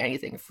doesn't say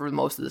anything for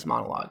most of this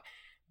monologue.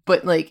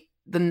 But like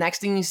the next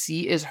thing you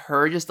see is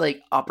her just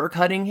like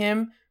uppercutting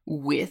him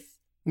with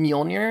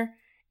Mjolnir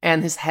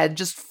and his head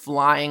just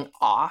flying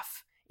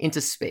off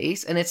into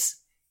space. And it's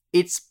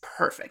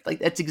perfect. Like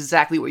that's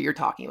exactly what you're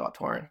talking about,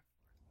 Torunn.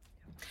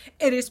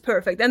 It is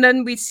perfect. And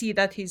then we see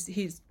that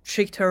he's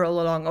tricked her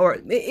all along, or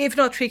if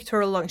not tricked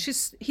her along,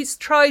 he's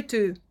tried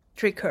to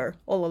trick her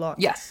all along.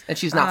 Yes, and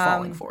she's not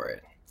falling for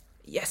it.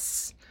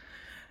 Yes.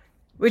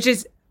 Which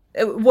is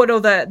one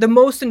of the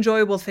most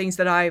enjoyable things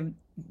that I've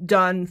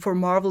done for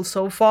Marvel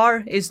so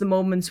far is the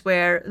moments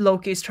where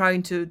Loki is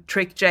trying to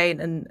trick Jane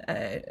and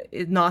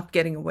is not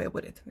getting away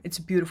with it. It's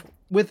beautiful.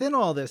 Within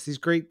all this, these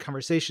great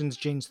conversations,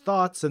 Jane's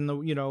thoughts and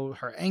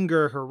her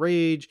anger, her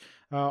rage,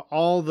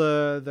 all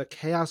the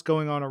chaos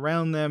going on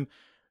around them,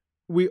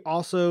 we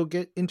also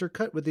get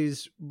intercut with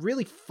these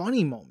really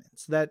funny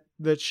moments that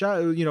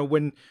show,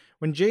 when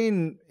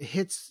Jane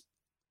hits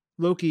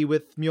Loki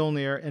with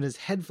Mjolnir and his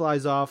head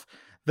flies off,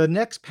 the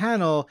next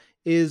panel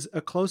is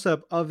a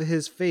close-up of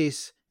his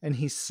face and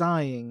he's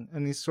sighing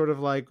and he's sort of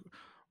like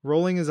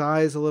rolling his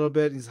eyes a little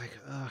bit. He's like,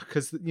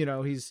 because,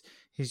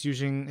 he's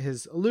using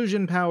his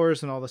illusion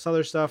powers and all this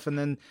other stuff. And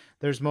then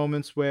there's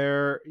moments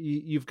where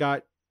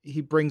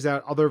he brings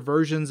out other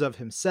versions of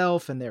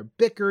himself and they're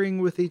bickering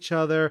with each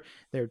other.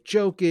 They're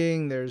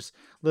joking. There's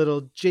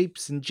little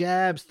japes and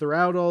jabs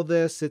throughout all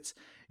this.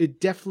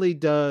 It definitely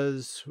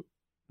does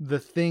the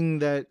thing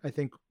that I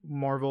think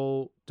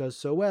Marvel does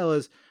so well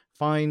is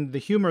find the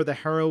humor, the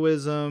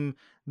heroism,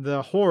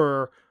 the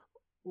horror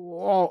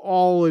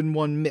all in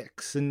one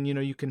mix. And,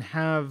 you can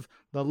have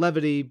the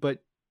levity,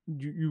 but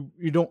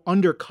you don't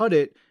undercut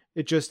it.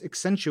 It just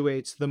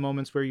accentuates the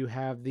moments where you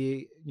have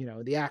the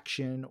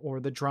action or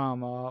the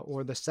drama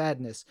or the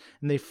sadness,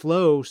 and they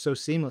flow so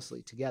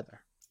seamlessly together.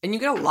 And you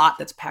get a lot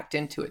that's packed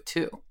into it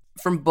too,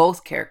 from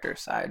both character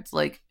sides.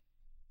 Like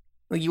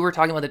you were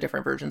talking about the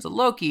different versions of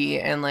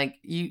Loki, and like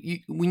you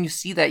when you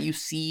see that, you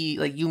see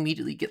like you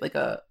immediately get like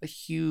a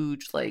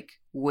huge like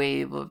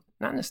wave of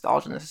not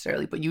nostalgia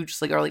necessarily, but you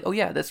just like are like, oh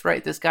yeah, that's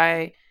right. This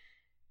guy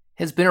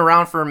has been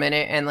around for a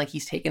minute, and like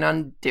he's taken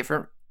on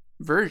different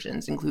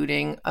versions,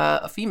 including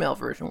a female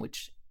version,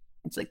 which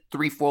it's like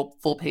 3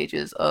 full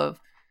pages of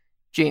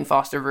Jane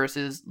Foster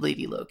versus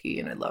Lady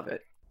Loki, and I love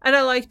it. And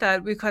I like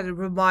that we kind of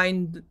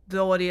remind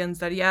the audience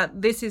that, yeah,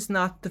 this is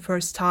not the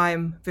first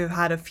time we've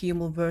had a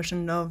female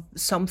version of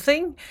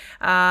something.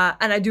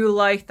 And I do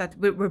like that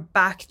we're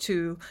back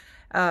to,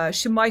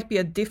 she might be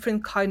a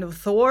different kind of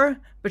Thor,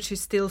 but she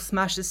still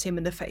smashes him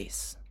in the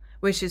face,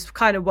 which is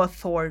kind of what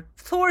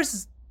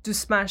Thor's to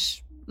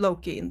smash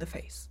Loki in the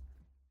face.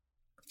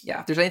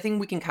 Yeah, if there's anything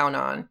we can count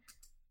on,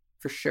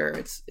 for sure,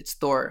 it's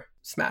Thor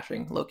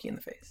smashing Loki in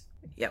the face.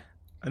 Yep.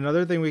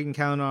 Another thing we can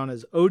count on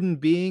is Odin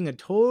being a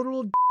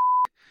total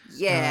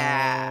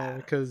yeah,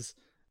 because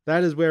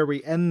that is where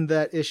we end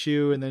that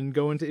issue and then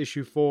go into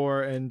issue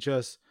 4 and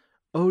just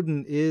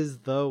Odin is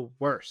the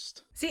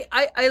worst. See,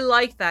 I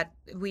like that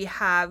we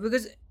have,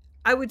 because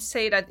I would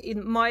say that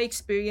in my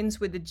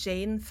experience with the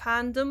Jane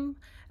fandom,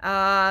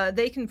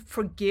 they can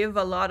forgive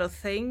a lot of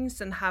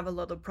things and have a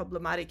lot of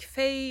problematic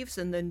faves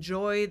and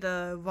enjoy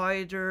the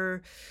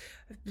wider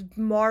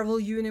Marvel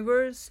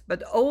universe.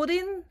 But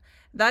Odin,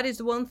 that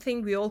is one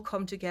thing we all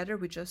come together.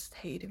 We just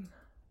hate him.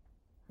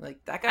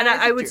 Like that guy. And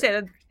I would say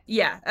that,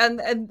 yeah.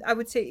 And I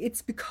would say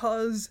it's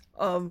because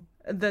of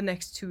the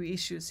next 2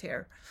 issues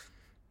here.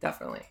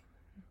 Definitely.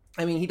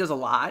 I mean, he does a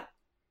lot.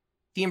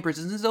 He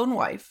imprisons his own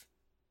wife.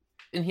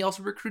 And he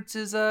also recruits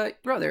his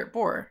brother,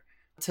 Bor,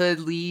 to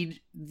lead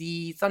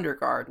the Thunder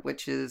Guard,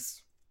 which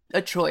is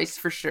a choice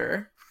for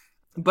sure.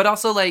 But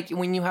also, like,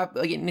 when you have,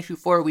 like, in issue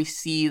 4, we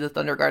see the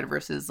Thunder Guard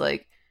versus,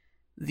 like,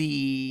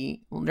 they're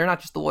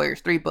not just the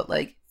Warriors 3, but,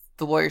 like,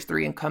 the Warriors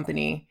 3 and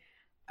company.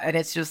 And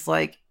it's just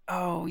like,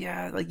 oh,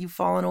 yeah, like, you've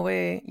fallen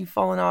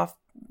off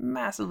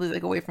massively,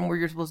 like, away from where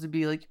you're supposed to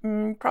be. Like,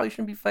 probably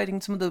shouldn't be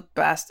fighting some of the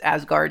best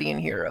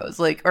Asgardian heroes.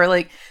 Like, or,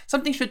 like,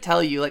 something should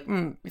tell you, like,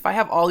 if I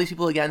have all these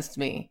people against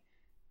me,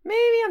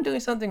 maybe I'm doing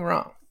something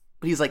wrong.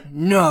 But he's like,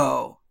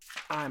 no,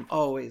 I'm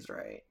always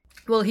right.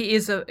 Well,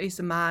 he's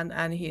a man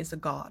and he is a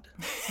god.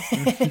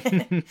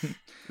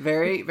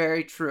 Very,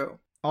 very true.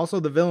 Also,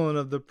 the villain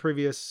of the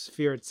previous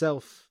Sphere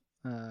itself,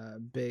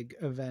 big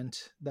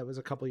event that was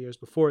a couple years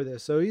before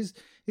this. So he's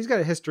got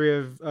a history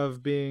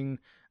of being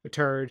a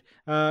turd.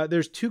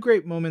 There's 2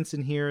 great moments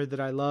in here that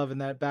I love in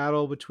that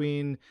battle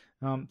between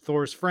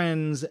Thor's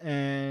friends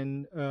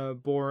and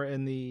Bor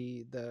and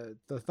the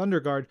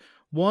Thunder Guard.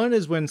 One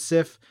is when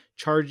Sif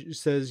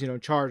says,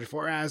 charge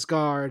for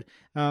Asgard.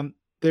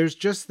 There's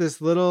just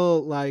this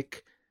little,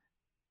 like,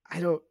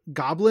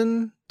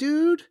 goblin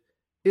dude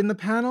in the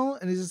panel,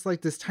 and he's just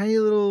like this tiny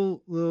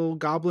little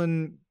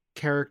goblin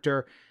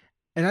character.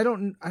 And I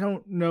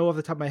don't know off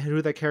the top of my head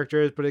who that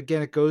character is, but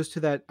again, it goes to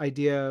that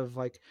idea of,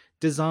 like,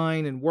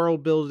 design and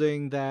world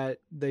building that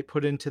they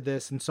put into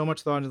this, and so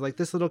much thought into, like,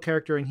 this little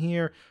character in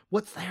here.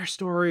 What's their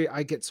story?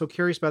 I get so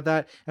curious about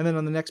that. And then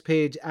on the next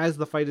page, as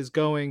the fight is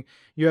going,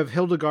 you have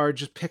Hildegard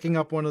just picking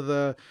up one of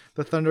the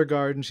Thunder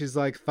Guard, and she's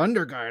like,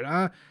 Thunder Guard,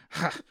 huh?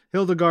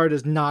 Hildegard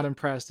is not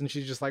impressed, and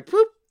she's just like,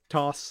 whoop,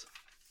 toss.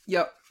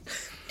 Yep.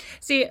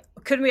 See,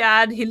 could we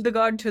add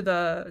Hildegard to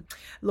the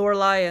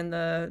Lorelei and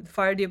the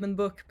Fire Demon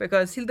book?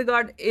 Because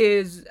Hildegard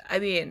is, I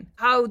mean,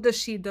 how does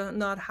she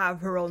not have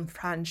her own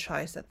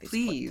franchise at this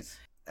point? Please,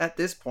 at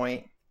this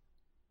point,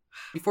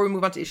 before we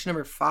move on to issue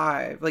number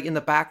 5, like, in the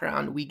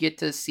background, we get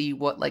to see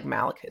what, like,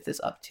 Malekith is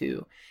up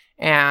to.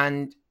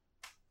 And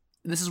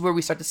this is where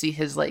we start to see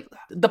his, like,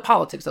 the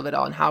politics of it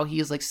all and how he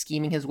is, like,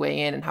 scheming his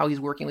way in and how he's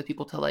working with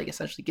people to, like,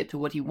 essentially get to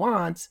what he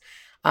wants.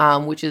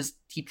 Which is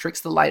he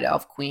tricks the Light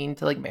Elf Queen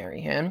to, like,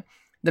 marry him.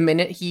 The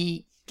minute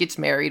he gets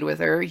married with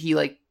her, he,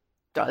 like,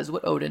 does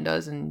what Odin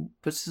does and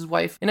puts his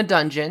wife in a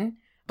dungeon,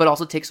 but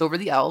also takes over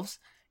the elves.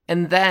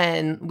 And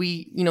then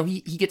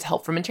he gets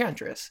help from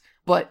Enchantress.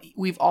 But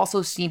we've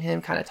also seen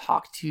him kind of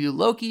talk to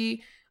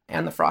Loki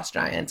and the Frost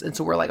Giants. And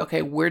so we're like,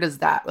 okay, where does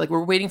that, like,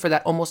 we're waiting for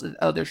that almost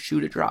other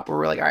shoe to drop where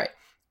we're like, all right,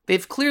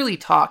 they've clearly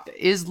talked.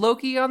 Is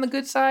Loki on the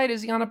good side?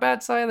 Is he on a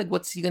bad side? Like,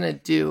 what's he going to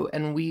do?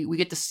 And we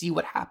get to see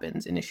what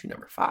happens in issue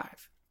number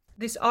 5.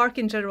 This arc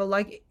in general,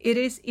 like, it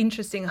is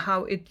interesting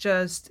how it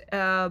just,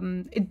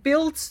 it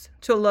builds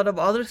to a lot of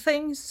other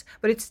things,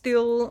 but it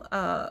still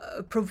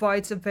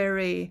provides a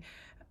very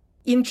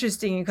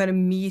interesting and kind of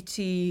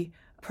meaty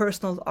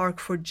personal arc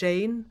for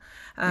Jane,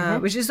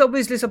 which is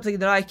obviously something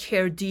that I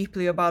care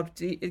deeply about,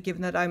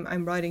 given that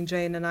I'm writing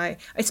Jane and I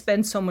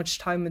spend so much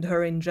time with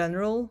her in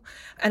general.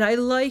 And I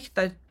like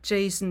that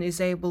Jason is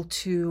able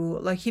to,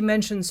 like, he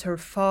mentions her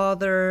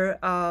father,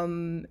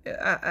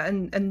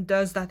 and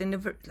does that in a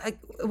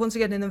once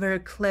again in a very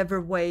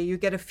clever way. You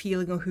get a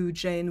feeling of who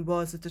Jane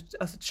was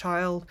as a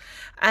child,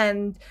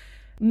 and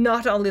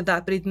not only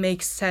that, but it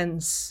makes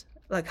sense.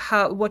 Like,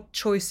 what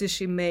choices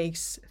she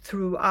makes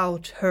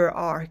throughout her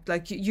arc.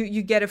 Like,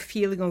 you get a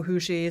feeling of who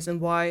she is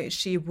and why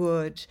she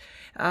would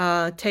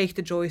take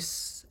the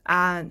choice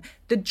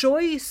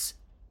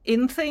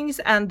in things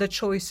and the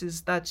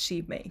choices that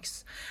she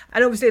makes.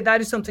 And obviously that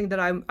is something that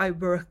I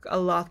work a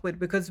lot with,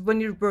 because when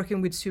you're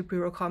working with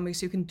superhero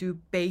comics, you can do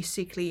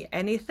basically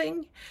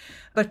anything.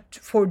 But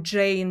for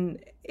Jane,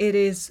 it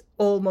is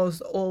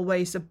almost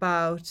always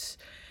about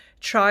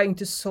trying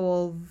to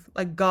solve,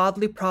 like,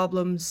 godly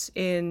problems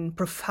in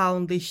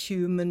profoundly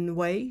human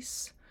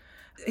ways.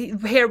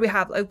 Here we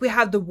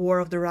have the War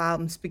of the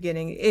Realms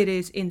beginning. It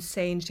is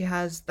insane. She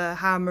has the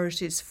hammer.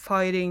 She's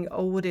fighting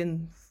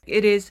Odin.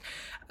 It is,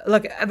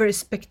 like, a very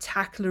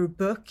spectacular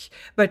book,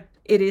 but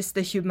it is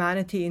the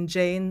humanity in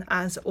Jane,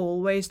 as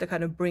always, that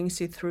kind of brings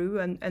you through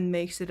and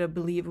makes it a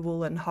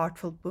believable and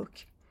heartfelt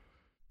book.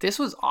 This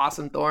was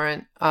awesome,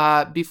 Torunn.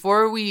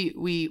 Before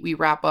we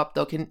wrap up,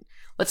 though,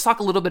 let's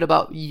talk a little bit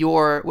about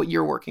what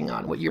you're working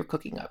on, what you're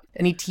cooking up.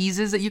 Any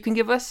teases that you can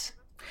give us?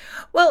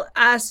 Well,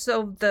 as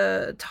of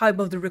the time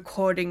of the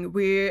recording,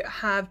 we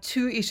have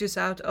 2 issues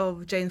out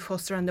of Jane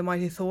Foster and the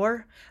Mighty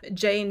Thor.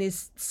 Jane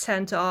is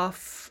sent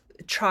off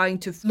trying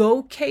to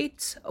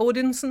locate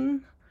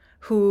Odinson,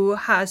 who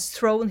has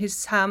thrown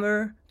his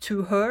hammer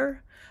to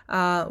her,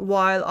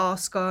 while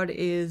Asgard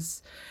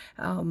is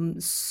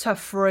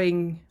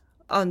suffering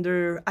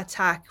under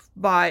attack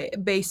by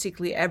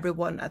basically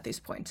everyone at this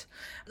point.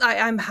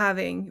 I'm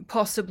having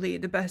possibly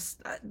the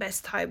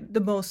best time, the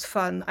most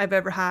fun I've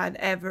ever had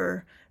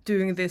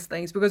doing these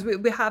things, because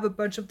we have a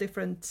bunch of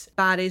different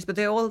baddies, but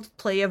they all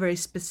play a very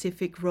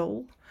specific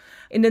role.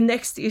 In the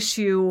next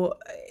issue,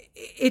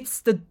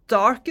 it's the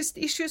darkest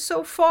issue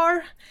so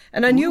far,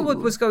 and I knew what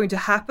was going to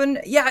happen.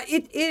 Yeah,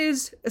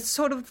 it's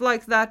sort of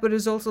like that, but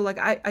it's also like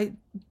I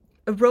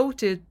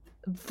wrote it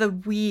the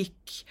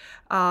week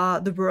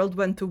the world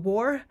went to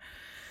war.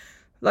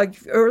 like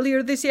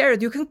earlier this year.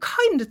 You can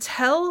kind of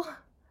tell.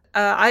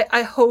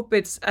 I hope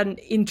it's an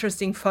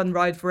interesting, fun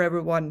ride for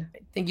everyone.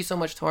 Thank you so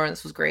much, Torunn.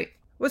 This was great.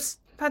 Was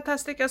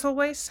fantastic as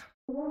always.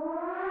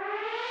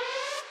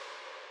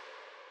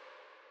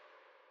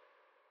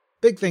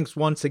 Big thanks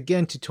once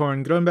again to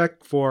Torunn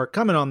Grønbekk for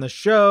coming on the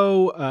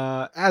show.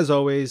 As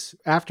always,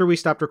 after we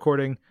stopped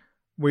recording,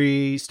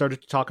 we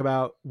started to talk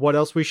about what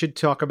else we should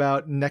talk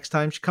about next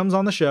time she comes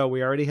on the show.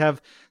 We already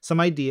have some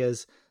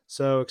ideas,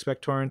 so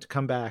expect Torunn to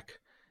come back.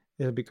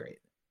 It'll be great.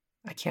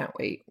 I can't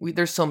wait.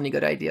 There's so many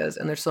good ideas,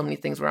 and there's so many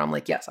things where I'm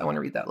like, yes, I want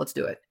to read that. Let's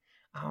do it.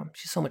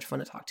 She's so much fun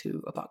to talk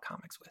to about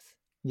comics with.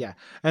 Yeah.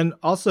 And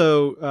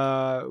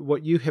also,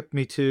 what you hipped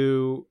me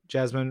to,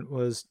 Jasmine,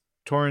 was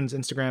Torunn's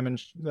Instagram. And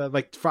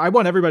I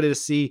want everybody to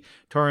see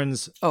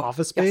Torunn's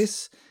office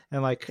space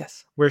and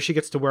where she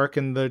gets to work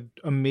and the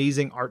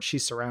amazing art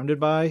she's surrounded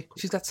by.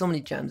 She's got so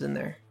many gems in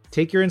there.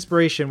 Take your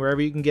inspiration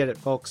wherever you can get it,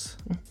 folks.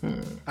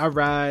 Mm-hmm. All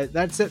right.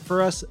 That's it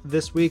for us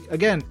this week.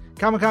 Again,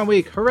 Comic-Con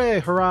week. Hooray,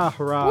 hurrah,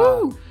 hurrah.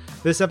 Woo!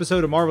 This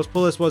episode of Marvel's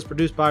Pull List was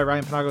produced by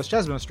Ryan Penagos,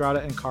 Jasmine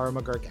Estrada, and Cara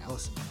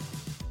McGurk-Allison.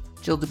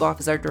 Jill Duboff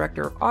is our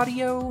director of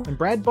audio. And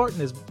Brad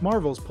Barton is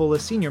Marvel's Pull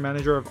List Senior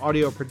Manager of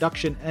Audio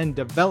Production and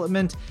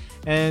Development.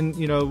 And,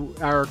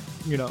 our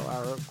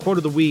quote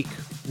of the week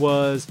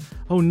was,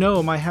 "Oh no,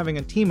 am I having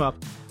a team up?"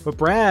 But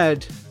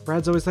Brad's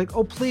always like,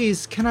 "Oh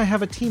please, can I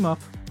have a team up?"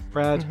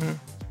 Brad,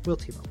 we'll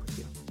team up with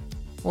you.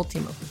 We'll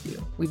team up with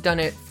you. We've done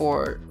it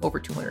for over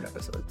 200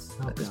 episodes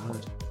at this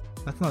point.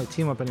 That's not a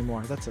team up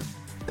anymore. That's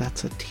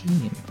a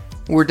team.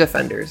 We're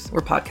defenders.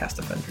 We're podcast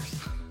defenders.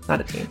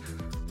 Not a team.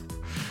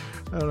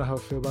 I don't know how I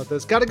feel about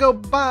this. Gotta go.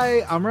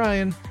 Bye. I'm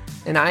Ryan.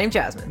 And I am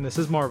Jasmine. And this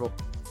is Marvel.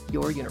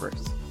 Your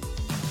universe.